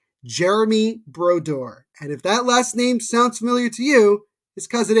Jeremy Brodeur. And if that last name sounds familiar to you, it's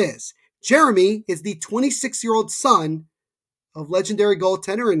because it is. Jeremy is the 26-year-old son of legendary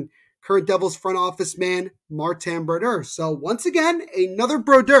goaltender and current Devils front office man Martin Brodeur. So once again, another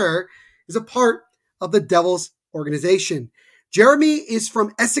Brodeur is a part of the Devils organization. Jeremy is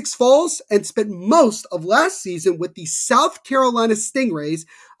from Essex Falls and spent most of last season with the South Carolina Stingrays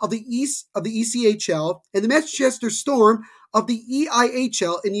of the ECHL and the Manchester Storm of the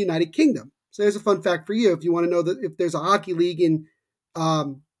EIHL in the United Kingdom. So there's a fun fact for you if you want to know that if there's a hockey league in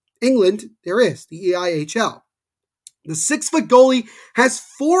England, there is the EIHL. The 6-foot goalie has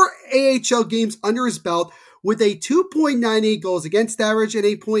 4 AHL games under his belt with a 2.98 goals against average and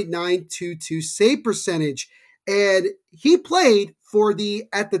a .922 save percentage. And he played for the,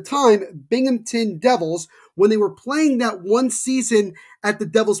 at the time, Binghamton Devils when they were playing that one season at the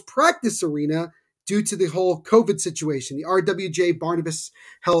Devils practice arena due to the whole COVID situation, the RWJ Barnabas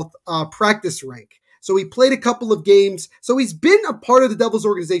Health practice rink. So he played a couple of games. So he's been a part of the Devils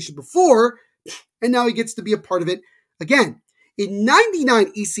organization before, and now he gets to be a part of it again. In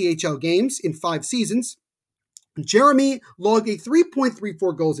 99 ECHL games in 5 seasons, Jeremy logged a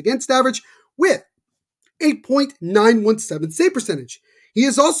 3.34 goals against average with a .917 save percentage. He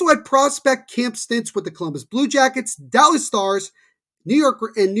has also had prospect camp stints with the Columbus Blue Jackets, Dallas Stars, New York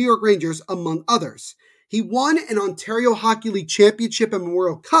Rangers, among others. He won an Ontario Hockey League Championship and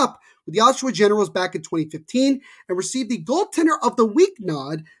Memorial Cup with the Oshawa Generals back in 2015 and received the Goaltender of the Week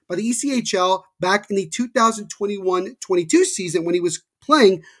nod by the ECHL back in the 2021-22 season when he was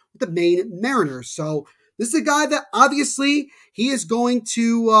playing with the Maine Mariners. So this is a guy that obviously he is going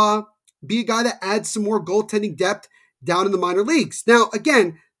to be a guy that adds some more goaltending depth down in the minor leagues. Now,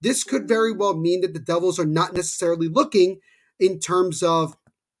 again, this could very well mean that the Devils are not necessarily looking in terms of,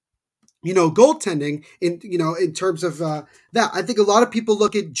 goaltending in terms of that. I think a lot of people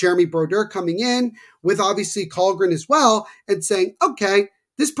look at Jeremy Brodeur coming in with obviously Kallgren as well and saying, okay,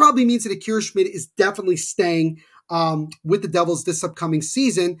 this probably means that Akira Schmid is definitely staying with the Devils this upcoming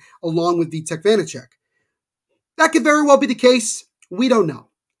season, along with Vitek Vanacek. That could very well be the case. We don't know.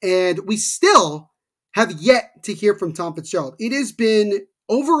 And we still have yet to hear from Tom Fitzgerald. It has been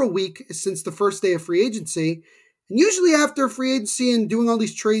over a week since the first day of free agency. And usually after free agency and doing all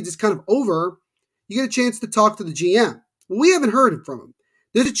these trades is kind of over, you get a chance to talk to the GM. We haven't heard from him.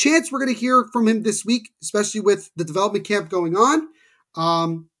 There's a chance we're going to hear from him this week, especially with the development camp going on.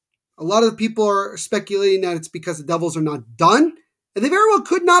 A lot of the people are speculating that it's because the Devils are not done. And they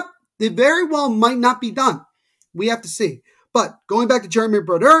very well might not be done. We have to see. But going back to Jeremy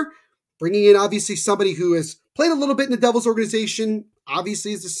Brodeur, bringing in obviously somebody who has played a little bit in the Devils organization,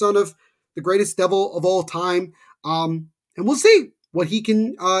 obviously is the son of the greatest Devil of all time. And we'll see what he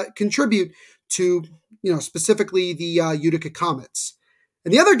can contribute to, specifically the Utica Comets.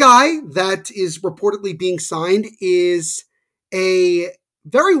 And the other guy that is reportedly being signed is a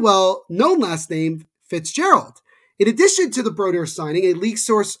very well-known last name, Fitzgerald. In addition to the Brodeur signing, a league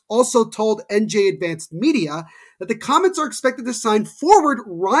source also told NJ Advanced Media that the Comets are expected to sign forward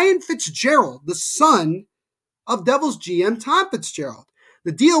Ryan Fitzgerald, the son of Devils GM Tom Fitzgerald.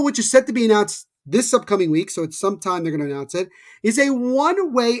 The deal, which is set to be announced this upcoming week, so it's sometime they're going to announce it, is a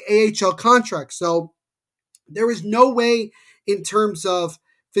one-way AHL contract. So there is no way in terms of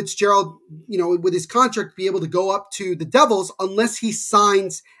Fitzgerald, with his contract, be able to go up to the Devils unless he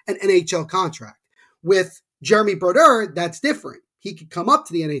signs an NHL contract. With Jeremy Brodeur, that's different. He could come up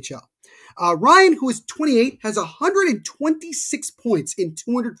to the NHL. Ryan, who is 28, has 126 points in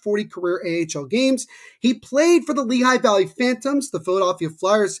 240 career AHL games. He played for the Lehigh Valley Phantoms, the Philadelphia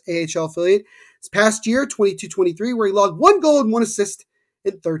Flyers AHL affiliate, this past year, 22-23, where he logged 1 goal and 1 assist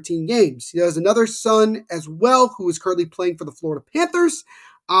in 13 games. He has another son as well, who is currently playing for the Florida Panthers.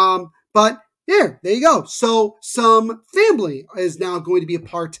 But yeah, there you go. So some family is now going to be a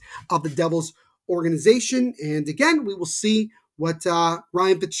part of the Devils organization. And again, we will see what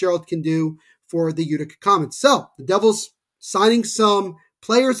Ryan Fitzgerald can do for the Utica Comets. So the Devils signing some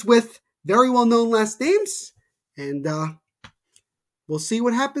players with very well-known last names. And we'll see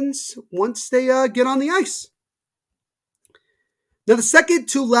what happens once they get on the ice. Now, the second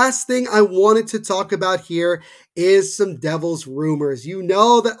to last thing I wanted to talk about here is some Devils rumors. You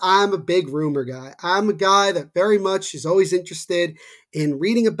know that I'm a big rumor guy. I'm a guy that very much is always interested in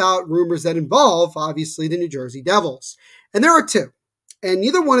reading about rumors that involve, obviously, the New Jersey Devils. And there are two. And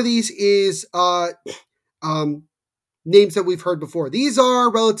neither one of these is names that we've heard before. These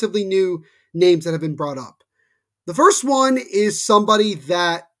are relatively new names that have been brought up. The first one is somebody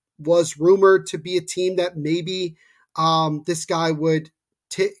that was rumored to be a team that maybe this guy would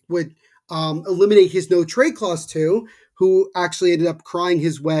eliminate his no trade clause to, who actually ended up crying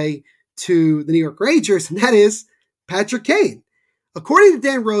his way to the New York Rangers, and that is Patrick Kane. According to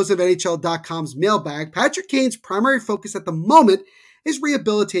Dan Rose of NHL.com's Mailbag, Patrick Kane's primary focus at the moment is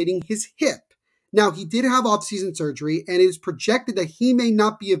rehabilitating his hip. Now, he did have off-season surgery, and it is projected that he may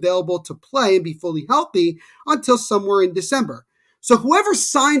not be available to play and be fully healthy until somewhere in December. So whoever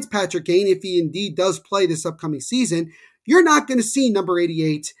signs Patrick Kane, if he indeed does play this upcoming season, you're not going to see number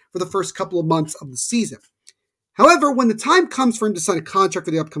 88 for the first couple of months of the season. However, when the time comes for him to sign a contract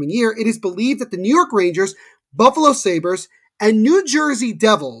for the upcoming year, it is believed that the New York Rangers, Buffalo Sabres, and New Jersey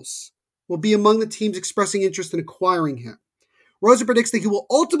Devils will be among the teams expressing interest in acquiring him. Rosa predicts that he will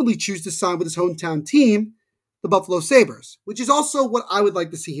ultimately choose to sign with his hometown team, the Buffalo Sabres, which is also what I would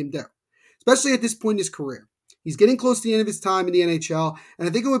like to see him do, especially at this point in his career. He's getting close to the end of his time in the NHL, and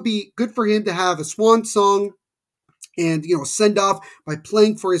I think it would be good for him to have a swan song and, send off by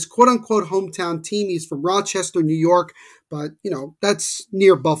playing for his quote-unquote hometown team. He's from Rochester, New York, but, that's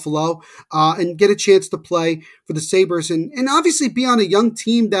near Buffalo, and get a chance to play for the Sabres and obviously be on a young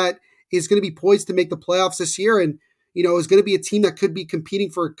team that is going to be poised to make the playoffs this year and, is going to be a team that could be competing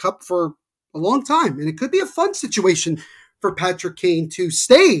for a cup for a long time. And it could be a fun situation for Patrick Kane to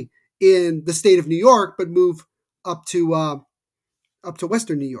stay in the state of New York, but move up to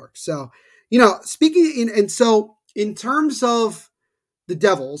Western New York. So, so in terms of the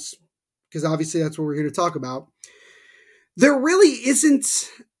Devils, because obviously that's what we're here to talk about, there really isn't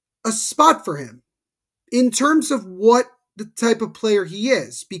a spot for him in terms of what the type of player he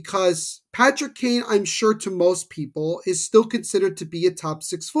is, because Patrick Kane, I'm sure to most people, is still considered to be a top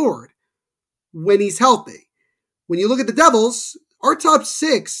 6 forward when he's healthy. When you look at the Devils, our top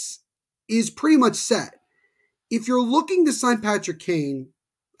 6 is pretty much set. If you're looking to sign Patrick Kane,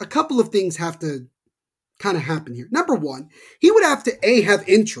 a couple of things have to kind of happen here. Number one, he would have to have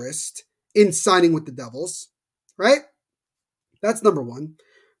interest in signing with the Devils, right? That's number one.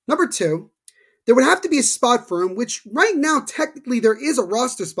 Number two, there would have to be a spot for him, which right now, technically, there is a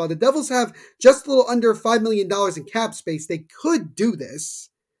roster spot. The Devils have just a little under $5 million in cap space. They could do this.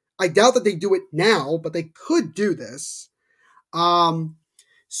 I doubt that they do it now, but they could do this.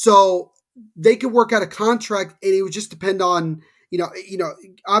 So they could work out a contract, and it would just depend on,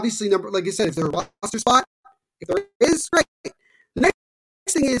 obviously, like I said, if there's a roster spot, if there is, great. The next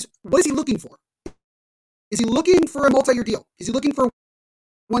thing is, what is he looking for? Is he looking for a multi-year deal? Is he looking for a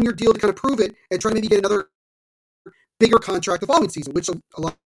one-year deal to kind of prove it and try to maybe get another bigger contract the following season, which a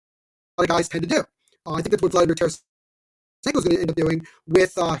lot of guys tend to do? I think that's what Vladimir Tarasenko is going to end up doing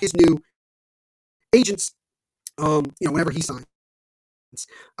with his new agents, whenever he signs.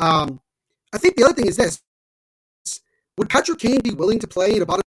 I think the other thing is this. Would Patrick Kane be willing to play in a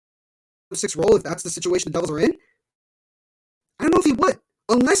bottom six role if that's the situation the Devils are in? I don't know if he would.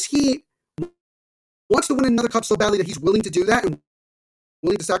 Unless he wants to win another cup so badly that he's willing to do that and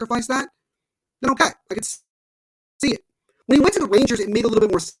willing to sacrifice that, then okay, I could see it. When he went to the Rangers, it made a little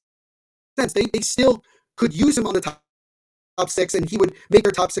bit more sense. They still could use him on the top six, and he would make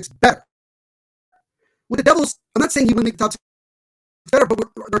their top six better. With the Devils, I'm not saying he would make the top six better, but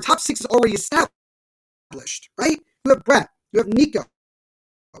their top six is already established, right? You have Brett, you have Nico,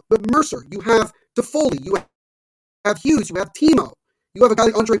 you have Mercer, you have Toffoli, you have Hughes, you have Timo, you have a guy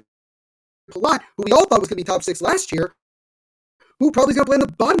like Andre Palat, who we all thought was going to be top six last year, who probably is going to play in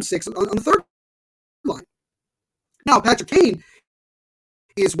the bottom six on the third line. Now, Patrick Kane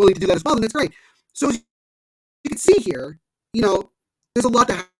is willing to do that as well, and that's great. So as you can see here, there's a lot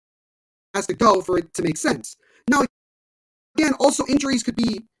that has to go for it to make sense. Now, again, also injuries could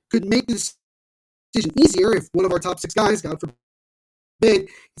make this decision easier. If one of our top six guys, God forbid,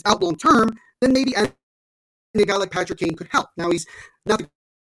 is out long term, then maybe a guy like Patrick Kane could help. Now, he's not the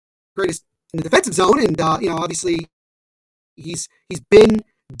greatest in the defensive zone, and obviously he's been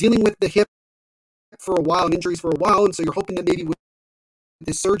dealing with the hip for a while and injuries for a while, and so you're hoping that maybe with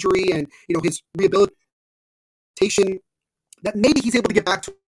his surgery and his rehabilitation, that maybe he's able to get back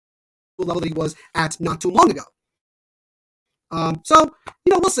to the level that he was at not too long ago. So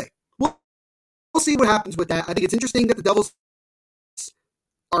we'll see. We'll see what happens with that. I think it's interesting that the Devils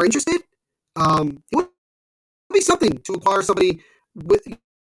are interested. It would be something to acquire somebody with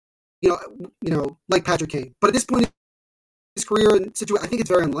like Patrick Kane. But at this point in his career and situation, I think it's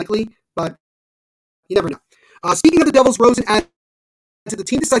very unlikely, but you never know. Speaking of the Devils, Rosen added to the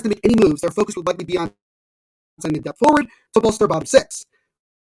team decides to make any moves, their focus would likely be on signing a depth forward to bolster bottom six.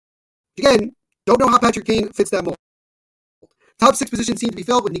 Again, don't know how Patrick Kane fits that mold. Top six positions seem to be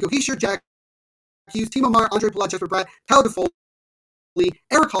filled with Nico Hischier, Jack Hughes, Timo Meier, Andre Palat, Jesper Bratt, Tyler Toffoli,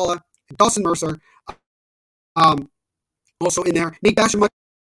 Eric Holla, and Dawson Mercer. Also in there, Nate Bash and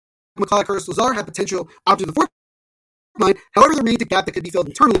McLeod, Curtis Lazar have potential out to the fourth line. However, there remains a gap that could be filled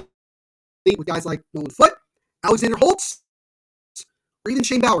internally with guys like Nolan Foote, Alexander Holtz, or even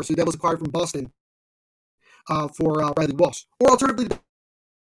Shane Bowers, who the Devils acquired from Boston for Riley Walsh. Or alternatively, the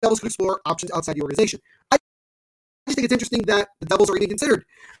Devils could explore options outside the organization. I just think it's interesting that the Devils are even considered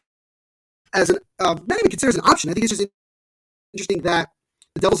as not even considered as an option. I think it's just interesting that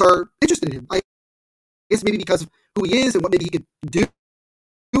the Devils are interested in him. I guess maybe because of who he is and what maybe he could do.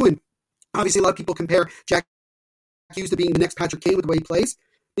 And obviously, a lot of people compare Jack Hughes to being the next Patrick Kane with the way he plays.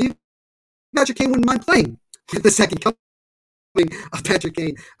 Maybe Patrick Kane wouldn't mind playing with the second coming of Patrick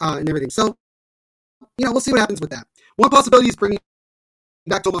Kane and everything. So, we'll see what happens with that. One possibility is bringing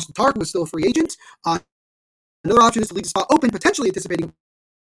back Tomas Tatar, who is still a free agent. Another option is to leave the spot open, potentially anticipating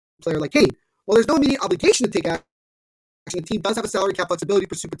a player like Kane. While there's no immediate obligation to take action, the team does have a salary cap flexibility to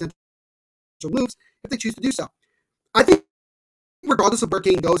pursue potential moves if they choose to do so. I think regardless of where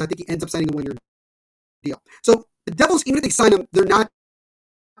Kane goes, I think he ends up signing a one-year deal. So the Devils, even if they sign him, they're not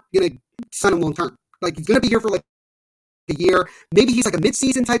going to sign him long-term. Like, he's going to be here for like a year. Maybe he's like a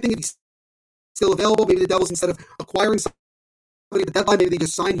mid-season type thing if he's still available. Maybe the Devils, instead of acquiring somebody at the deadline, maybe they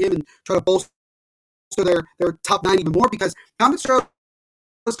just sign him and try to bolster their top nine even more, because Tom Fitzgerald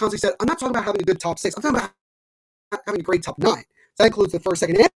has constantly said, I'm not talking about having a good top six. I'm talking about having a great top nine. So that includes the first,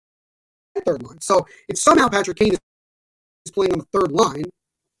 second, and third line. So if somehow Patrick Kane is playing on the third line,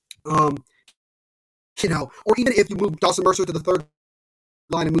 or even if you move Dawson Mercer to the third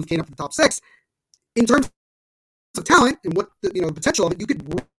line and move Kane up to the top six, in terms of talent and what the potential of it, you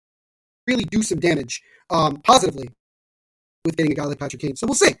could really do some damage positively with getting a guy like Patrick Kane. So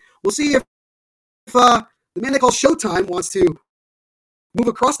we'll see. We'll see if the man they call Showtime wants to move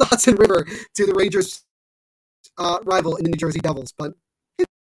across the Hudson River to the Rangers' rival in the New Jersey Devils. But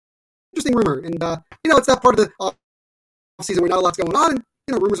interesting rumor. And, it's that part of the offseason where not a lot's going on,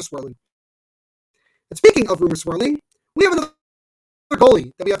 and, rumors are swirling. And speaking of rumors swirling, we have another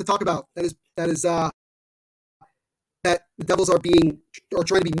goalie that we have to talk about. That is that the Devils are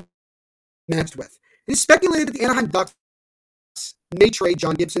trying to be matched with. It is speculated that the Anaheim Ducks may trade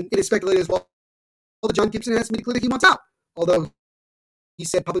John Gibson. It is speculated as well that John Gibson has made it clear that he wants out, although he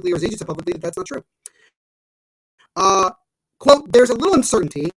said publicly, or his agent said publicly, that that's not true. Quote, there's a little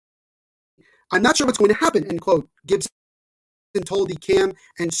uncertainty. I'm not sure what's going to happen, end quote. Gibson told the Cam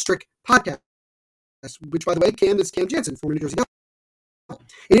and Strick podcast, which, by the way, Cam is Cam Jansen, former New Jersey Devil.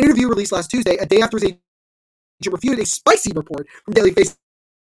 In an interview released last Tuesday, a day after his agent refuted a spicy report from Daily Face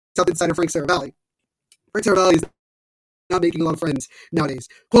South insider Frank Saravalli. Frank Saravalli is not making a lot of friends nowadays.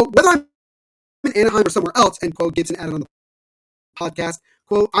 Quote, whether I'm in Anaheim or somewhere else, end quote, Gibson added on the podcast,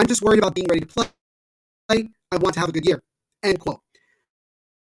 quote, I'm just worried about being ready to play. I want to have a good year, end quote.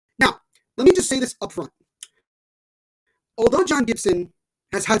 Now, let me just say this up front. Although John Gibson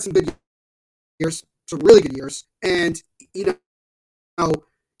has had some good years, some really good years, and,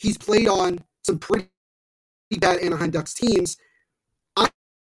 he's played on some pretty bad Anaheim Ducks teams, I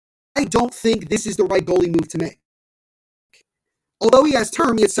don't think this is the right goalie move to make. Although he has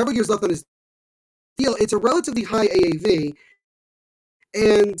several years left on his deal, it's a relatively high AAV,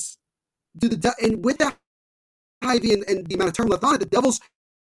 and with that high AAV and the amount of term left on it, the Devils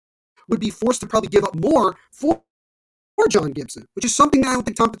would be forced to probably give up more for John Gibson, which is something that I don't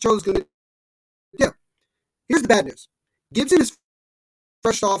think Tom Picciolo is going to do. Here's the bad news. Gibson is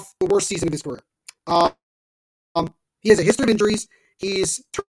fresh off the worst season of his career. He has a history of injuries. He's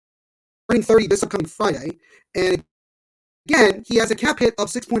turning 30 this upcoming Friday. And again, he has a cap hit of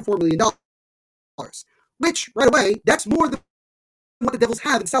 $6.4 million, which, right away, that's more than what the Devils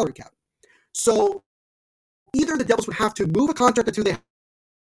have in salary cap. So either the Devils would have to move a contract or two they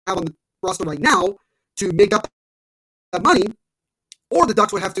have on the roster right now to make up that money, or the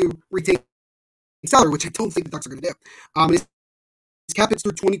Ducks would have to retain salary, which I don't think the Ducks are going to do. His cap hits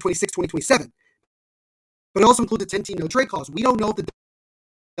through 2026, 2027. But it also includes a 10-team no-trade clause. We don't know if the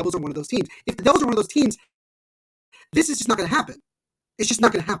Devils are one of those teams. If the Devils are one of those teams, this is just not going to happen. It's just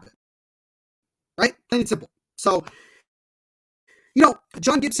not going to happen. Right? Plain and simple. So,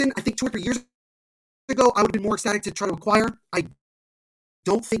 John Gibson, I think 2 or 3 years ago, I would have been more ecstatic to try to acquire. I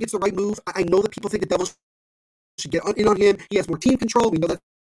don't think it's the right move. I know that people think the Devils should get in on him. He has more team control. We know that's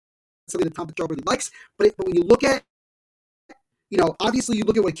something that Tom Picciolo really likes. But when you look at, obviously you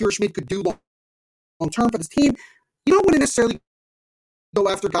look at what Akira Schmid could do long term for this team, you don't want to necessarily go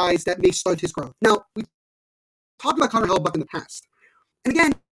after guys that may stunt his growth. Now, we've talked about Connor Hellebuyck in the past. And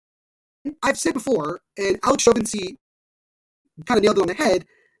again, I've said before, and Alex Chauvincy kind of nailed it on the head,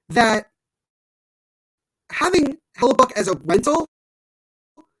 that having Hellebuyck as a rental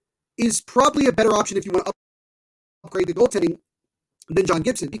is probably a better option if you want to upgrade the goaltending than John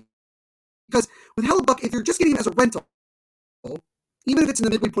Gibson. Because with Hellebuyck, if you're just getting him as a rental, even if it's in the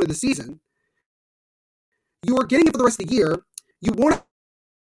midway point of the season, you are getting it for the rest of the year. You won't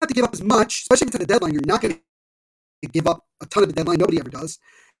have to give up as much, especially if it's at the deadline. You're not going to give up a ton of the deadline. Nobody ever does.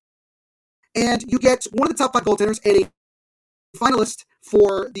 And you get one of the top 5 goaltenders and a finalist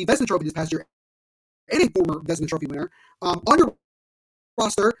for the Vezina Trophy this past year, and a former Vezina Trophy winner, on your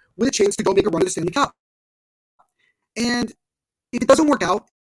roster with a chance to go make a run at the Stanley Cup. And if it doesn't work out,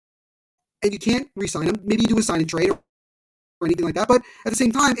 and you can't re-sign him, maybe you do a sign and trade or anything like that, but at the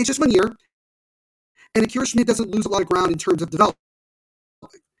same time, it's just 1 year, and Akira Schmid doesn't lose a lot of ground in terms of development.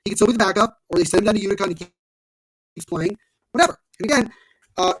 He can still be the backup, or they send him down to Utica and he keeps playing, whatever. And again,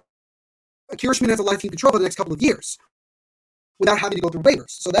 Akira Schmid has a lot of team control for the next couple of years without having to go through waivers.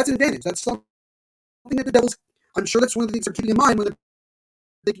 So that's an advantage. That's something that the Devils, I'm sure that's one of the things they're keeping in mind when they're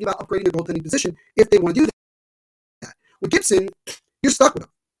thinking about upgrading their goaltending position if they want to do that. With Gibson, you're stuck with him.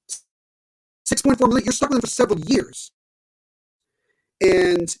 $6.4 million, you're stuck with him for several years.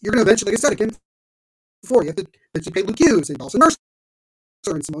 And you're going to eventually, like I said again before, you have to eventually pay Luke Hughes and Dawson Mercer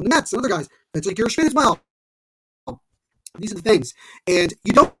and Simone Metz and other guys. Eventually Akira Schmid as well. These are the things. And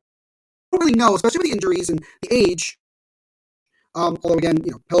you don't really know, especially with the injuries and the age. Although again,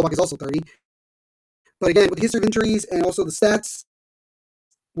 Hellebuyck is also 30. But again, with the history of injuries and also the stats,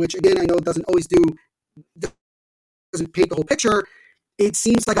 which again I know doesn't paint the whole picture, it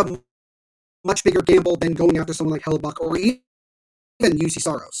seems like a much bigger gamble than going after someone like Hellebuyck or even UC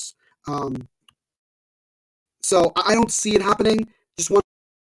Saros. So I don't see it happening. Just wanted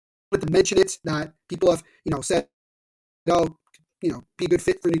to mention it, that people have said, be a good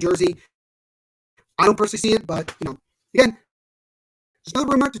fit for New Jersey. I don't personally see it, but again, just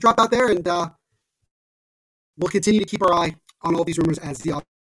another rumor to drop out there, and we'll continue to keep our eye on all these rumors as the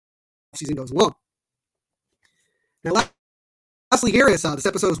season goes along. Now, lastly, here is this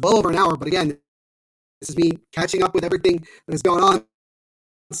episode is well over an hour, but again, this is me catching up with everything that has gone on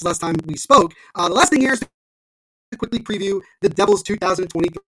since the last time we spoke. The last thing here is to quickly preview the Devils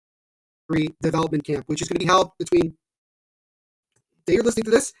 2023 development camp, which is going to be held between, day you're listening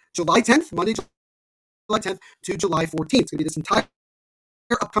to this, July 10th, Monday, July 10th to July 14th. It's going to be this entire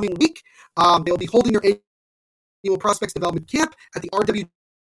upcoming week. They'll be holding their annual prospects development camp at the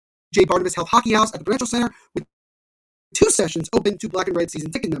RWJ Barnabas Health Hockey House at the Prudential Center with 2 sessions open to Black and Red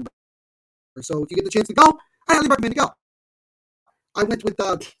season ticket members. So if you get the chance to go, I highly recommend to go. I went with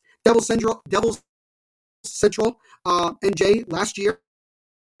Devils Central NJ last year,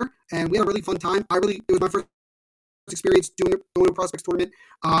 and we had a really fun time. It was my first experience going to a prospects tournament,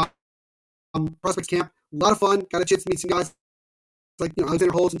 prospects camp. A lot of fun. Got a chance to meet some guys like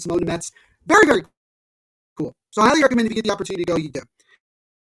Alexander Holtz and Simone Metz. Very, very cool. So I highly recommend if you get the opportunity to go, you do.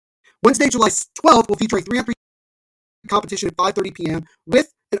 Wednesday, July 12th, will feature a 3-on-3 competition at 5:30 p.m.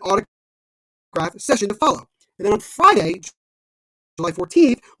 with an autograph session to follow. And then on Friday, July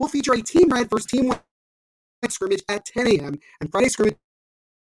 14th, we'll feature a Team Red versus Team White scrimmage at 10 a.m. And Friday scrimmage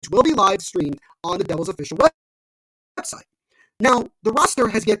will be live streamed on the Devils official website. Now, the roster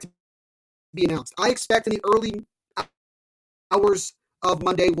has yet to be announced. I expect in the early hours of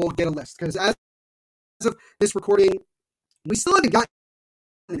Monday we'll get a list, because as of this recording, we still haven't gotten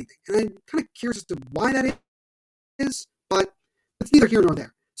anything. And I'm kind of curious as to why that is, but it's neither here nor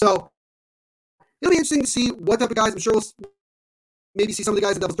there. So it'll be interesting to see what type of guys. I'm sure we'll maybe see some of the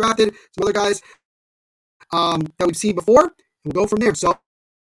guys that Devils drafted, some other guys that we've seen before, and we'll go from there. So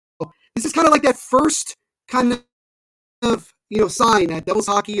this is kind of like that first kind of sign that Devils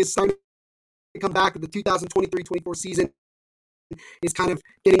hockey is starting to come back. The 2023-24 season is kind of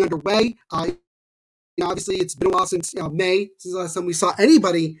getting underway. Obviously, it's been a while since May, since the last time we saw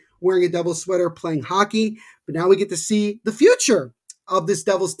anybody wearing a Devils sweater playing hockey. But now we get to see the future of this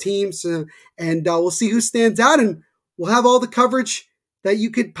Devils team, and we'll see who stands out, and we'll have all the coverage that you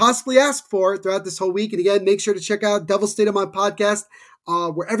could possibly ask for throughout this whole week. And again, make sure to check out Devils State of Mind podcast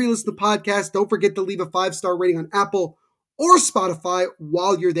wherever you listen to podcasts. Don't forget to leave a 5-star rating on Apple or Spotify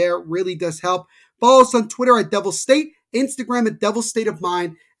while you're there. It really does help. Follow us on Twitter at Devils State, Instagram at Devils State of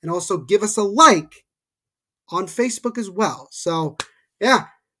Mind, and also give us a like on Facebook as well. So, yeah,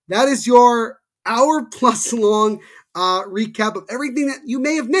 that is your hour-plus long recap of everything that you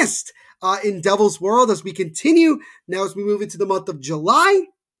may have missed in Devils world as we continue now, as we move into the month of July,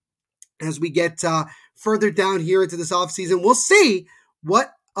 as we get further down here into this offseason. We'll see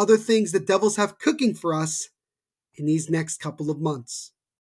what other things the Devils have cooking for us in these next couple of months.